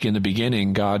 Just like in the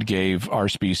beginning, God gave our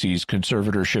species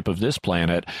conservatorship of this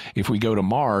planet. If we go to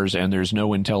Mars and there's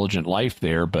no intelligent life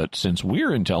there, but since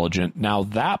we're intelligent, now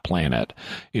that planet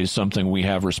is something we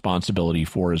have responsibility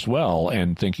for as well,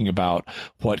 and thinking about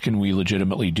what can we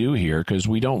legitimately do here, because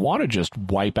we don't want to just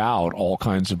wipe out all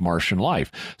kinds of Martian life.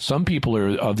 Some people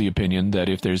are of the opinion that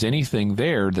if there's anything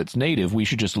there that's native, we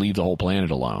should just leave the whole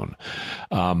planet alone.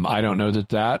 I don't know that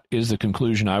that is the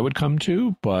conclusion I would come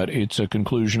to, but it's a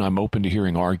conclusion I'm open to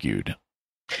hearing argued.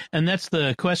 And that's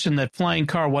the question that Flying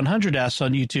Car 100 asks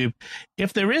on YouTube.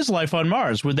 If there is life on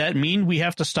Mars, would that mean we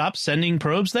have to stop sending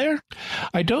probes there?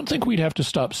 I don't think we'd have to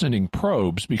stop sending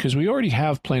probes, because we already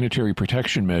have planetary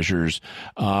protection measures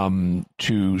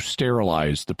to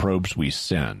sterilize the probes we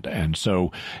send. And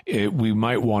so we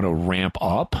might want to ramp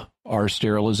up our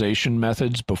sterilization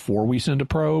methods before we send a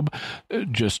probe,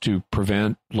 just to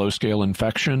prevent low-scale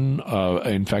infecting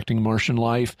Martian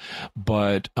life.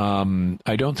 But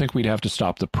I don't think we'd have to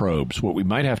stop the probes. What we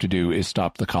might have to do is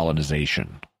stop the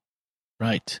colonization.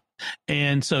 Right.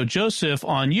 And so Joseph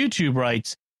on YouTube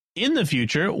writes, in the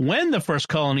future, when the first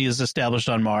colony is established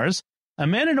on Mars, a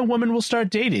man and a woman will start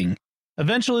dating.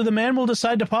 Eventually, the man will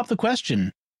decide to pop the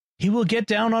question. He will get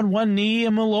down on one knee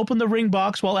and will open the ring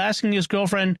box while asking his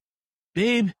girlfriend,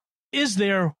 babe, is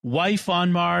there wife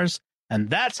on Mars? And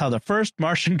that's how the first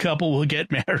Martian couple will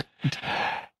get married.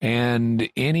 And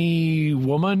any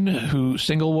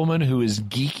single woman who is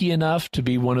geeky enough to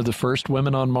be one of the first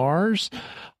women on Mars,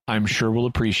 I'm sure will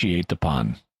appreciate the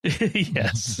pun.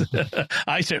 Yes,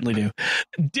 I certainly do.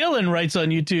 Dylan writes on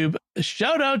YouTube,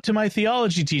 shout out to my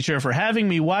theology teacher for having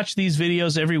me watch these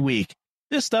videos every week.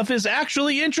 This stuff is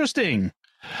actually interesting.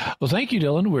 Well, thank you,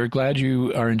 Dylan. We're glad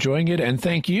you are enjoying it. And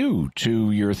thank you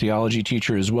to your theology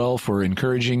teacher as well for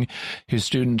encouraging his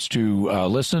students to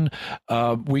listen.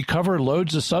 We cover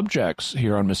loads of subjects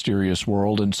here on Mysterious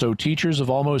World. And so teachers of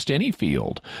almost any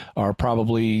field are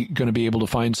probably going to be able to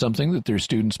find something that their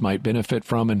students might benefit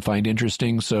from and find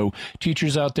interesting. So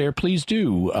teachers out there, please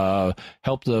do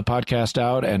help the podcast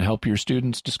out and help your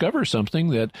students discover something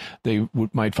that they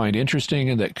might find interesting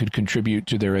and that could contribute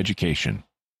to their education.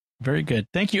 Very good.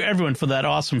 Thank you, everyone, for that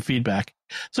awesome feedback.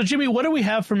 So, Jimmy, what do we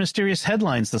have for mysterious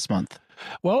headlines this month?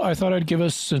 Well, I thought I'd give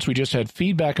us, since we just had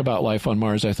feedback about life on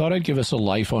Mars, I thought I'd give us a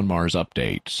life on Mars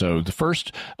update. So the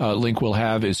first link we'll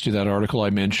have is to that article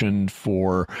I mentioned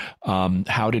for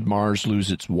how did Mars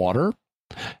lose its water?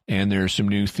 And there's some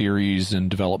new theories and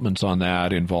developments on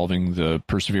that involving the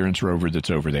Perseverance rover that's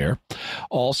over there.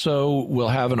 Also, we'll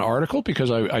have an article,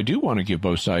 because I do want to give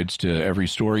both sides to every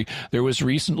story. There was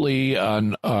recently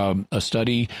a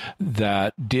study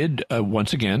that did,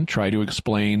 once again, try to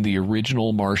explain the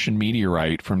original Martian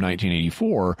meteorite from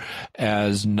 1984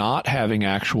 as not having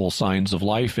actual signs of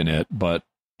life in it, but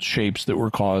shapes that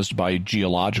were caused by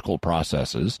geological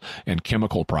processes and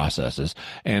chemical processes.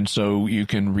 And so you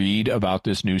can read about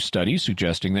this new study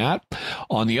suggesting that.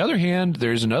 On the other hand,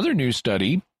 there's another new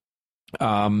study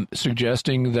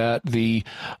suggesting that the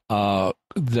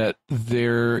that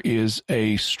there is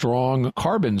a strong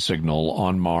carbon signal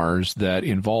on Mars that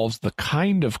involves the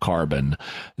kind of carbon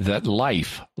that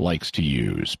life likes to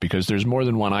use, because there's more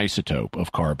than one isotope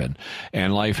of carbon,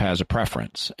 and life has a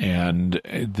preference. And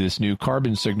this new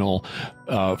carbon signal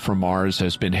from Mars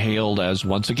has been hailed as,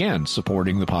 once again,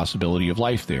 supporting the possibility of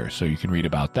life there. So you can read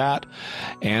about that.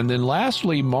 And then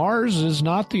lastly, Mars is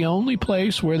not the only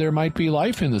place where there might be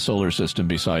life in the solar system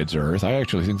besides Earth. I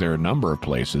actually think there are a number of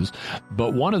places,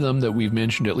 but one of them that we've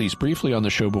mentioned at least briefly on the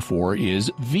show before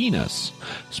is Venus.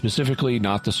 Specifically,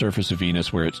 not the surface of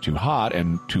Venus where it's too hot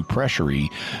and too pressury,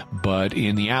 but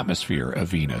in the atmosphere of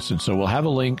Venus. And so we'll have a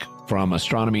link from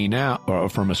Astronomy Now, or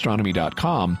from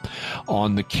astronomy.com,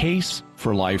 on the case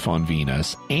for life on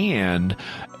Venus and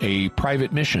a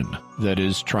private mission that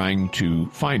is trying to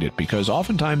find it, because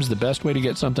oftentimes the best way to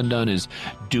get something done is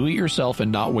do it yourself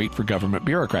and not wait for government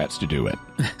bureaucrats to do it.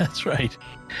 That's right.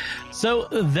 So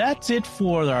that's it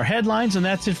for our headlines, and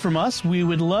that's it from us. We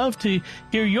would love to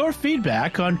hear your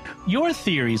feedback on your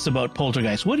theories about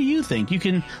poltergeist. What do you think? You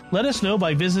can let us know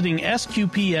by visiting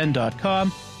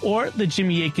sqpn.com or the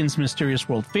Jimmy Akin's Mysterious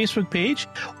World Facebook page,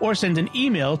 or send an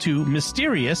email to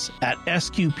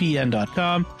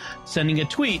mysterious@sqpn.com, sending a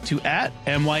tweet to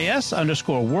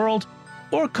 @MYS_world,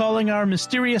 or calling our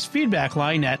mysterious feedback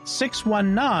line at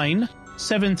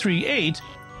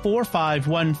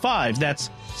 619-738-4515. That's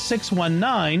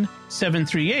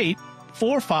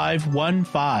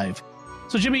 619-738-4515.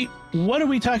 So, Jimmy, what are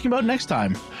we talking about next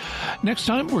time? Next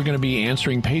time, we're going to be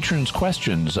answering patrons'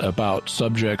 questions about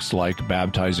subjects like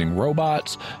baptizing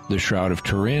robots, the Shroud of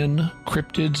Turin,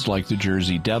 cryptids like the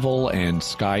Jersey Devil and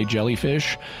sky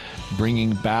jellyfish,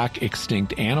 bringing back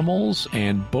extinct animals,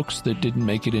 and books that didn't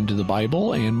make it into the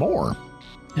Bible, and more.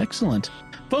 Excellent.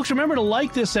 Folks, remember to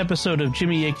like this episode of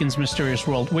Jimmy Akin's Mysterious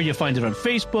World where you find it on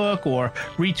Facebook or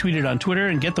retweet it on Twitter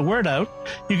and get the word out.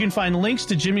 You can find links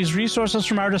to Jimmy's resources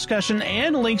from our discussion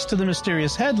and links to the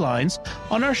mysterious headlines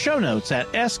on our show notes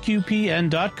at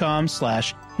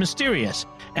sqpn.com/mysterious.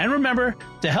 And remember,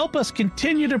 to help us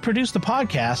continue to produce the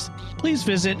podcast, please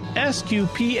visit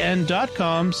sqpn.com/give.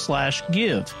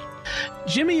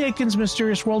 Jimmy Akin's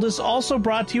Mysterious World is also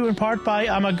brought to you in part by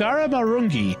Amagara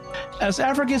Marungi. As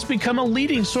Africa has become a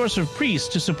leading source of priests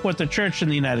to support the church in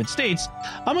the United States,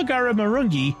 Amagara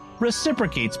Marungi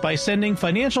reciprocates by sending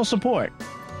financial support.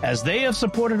 As they have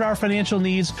supported our financial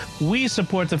needs, we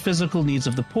support the physical needs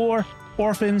of the poor,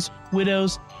 orphans,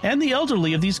 widows, and the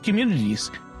elderly of these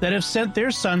communities that have sent their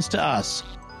sons to us.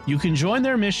 You can join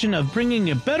their mission of bringing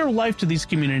a better life to these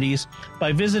communities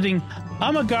by visiting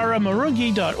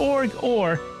amagaramarungi.org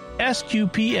or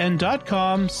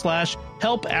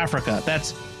sqpn.com/helpafrica.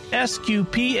 That's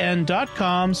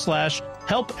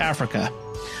sqpn.com/helpafrica.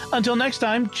 Until next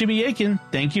time, Jimmy Akin,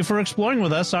 thank you for exploring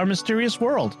with us our mysterious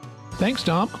world. Thanks,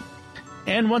 Dom.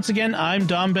 And once again, I'm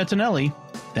Dom Bettinelli.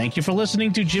 Thank you for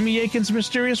listening to Jimmy Akin's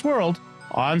Mysterious World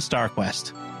on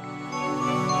StarQuest.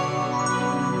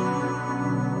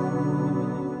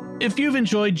 If you've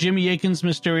enjoyed Jimmy Akin's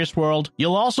Mysterious World,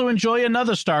 you'll also enjoy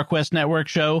another StarQuest Network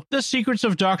show, The Secrets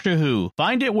of Doctor Who.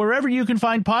 Find it wherever you can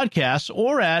find podcasts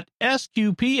or at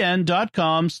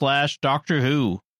sqpn.com/Doctor Who.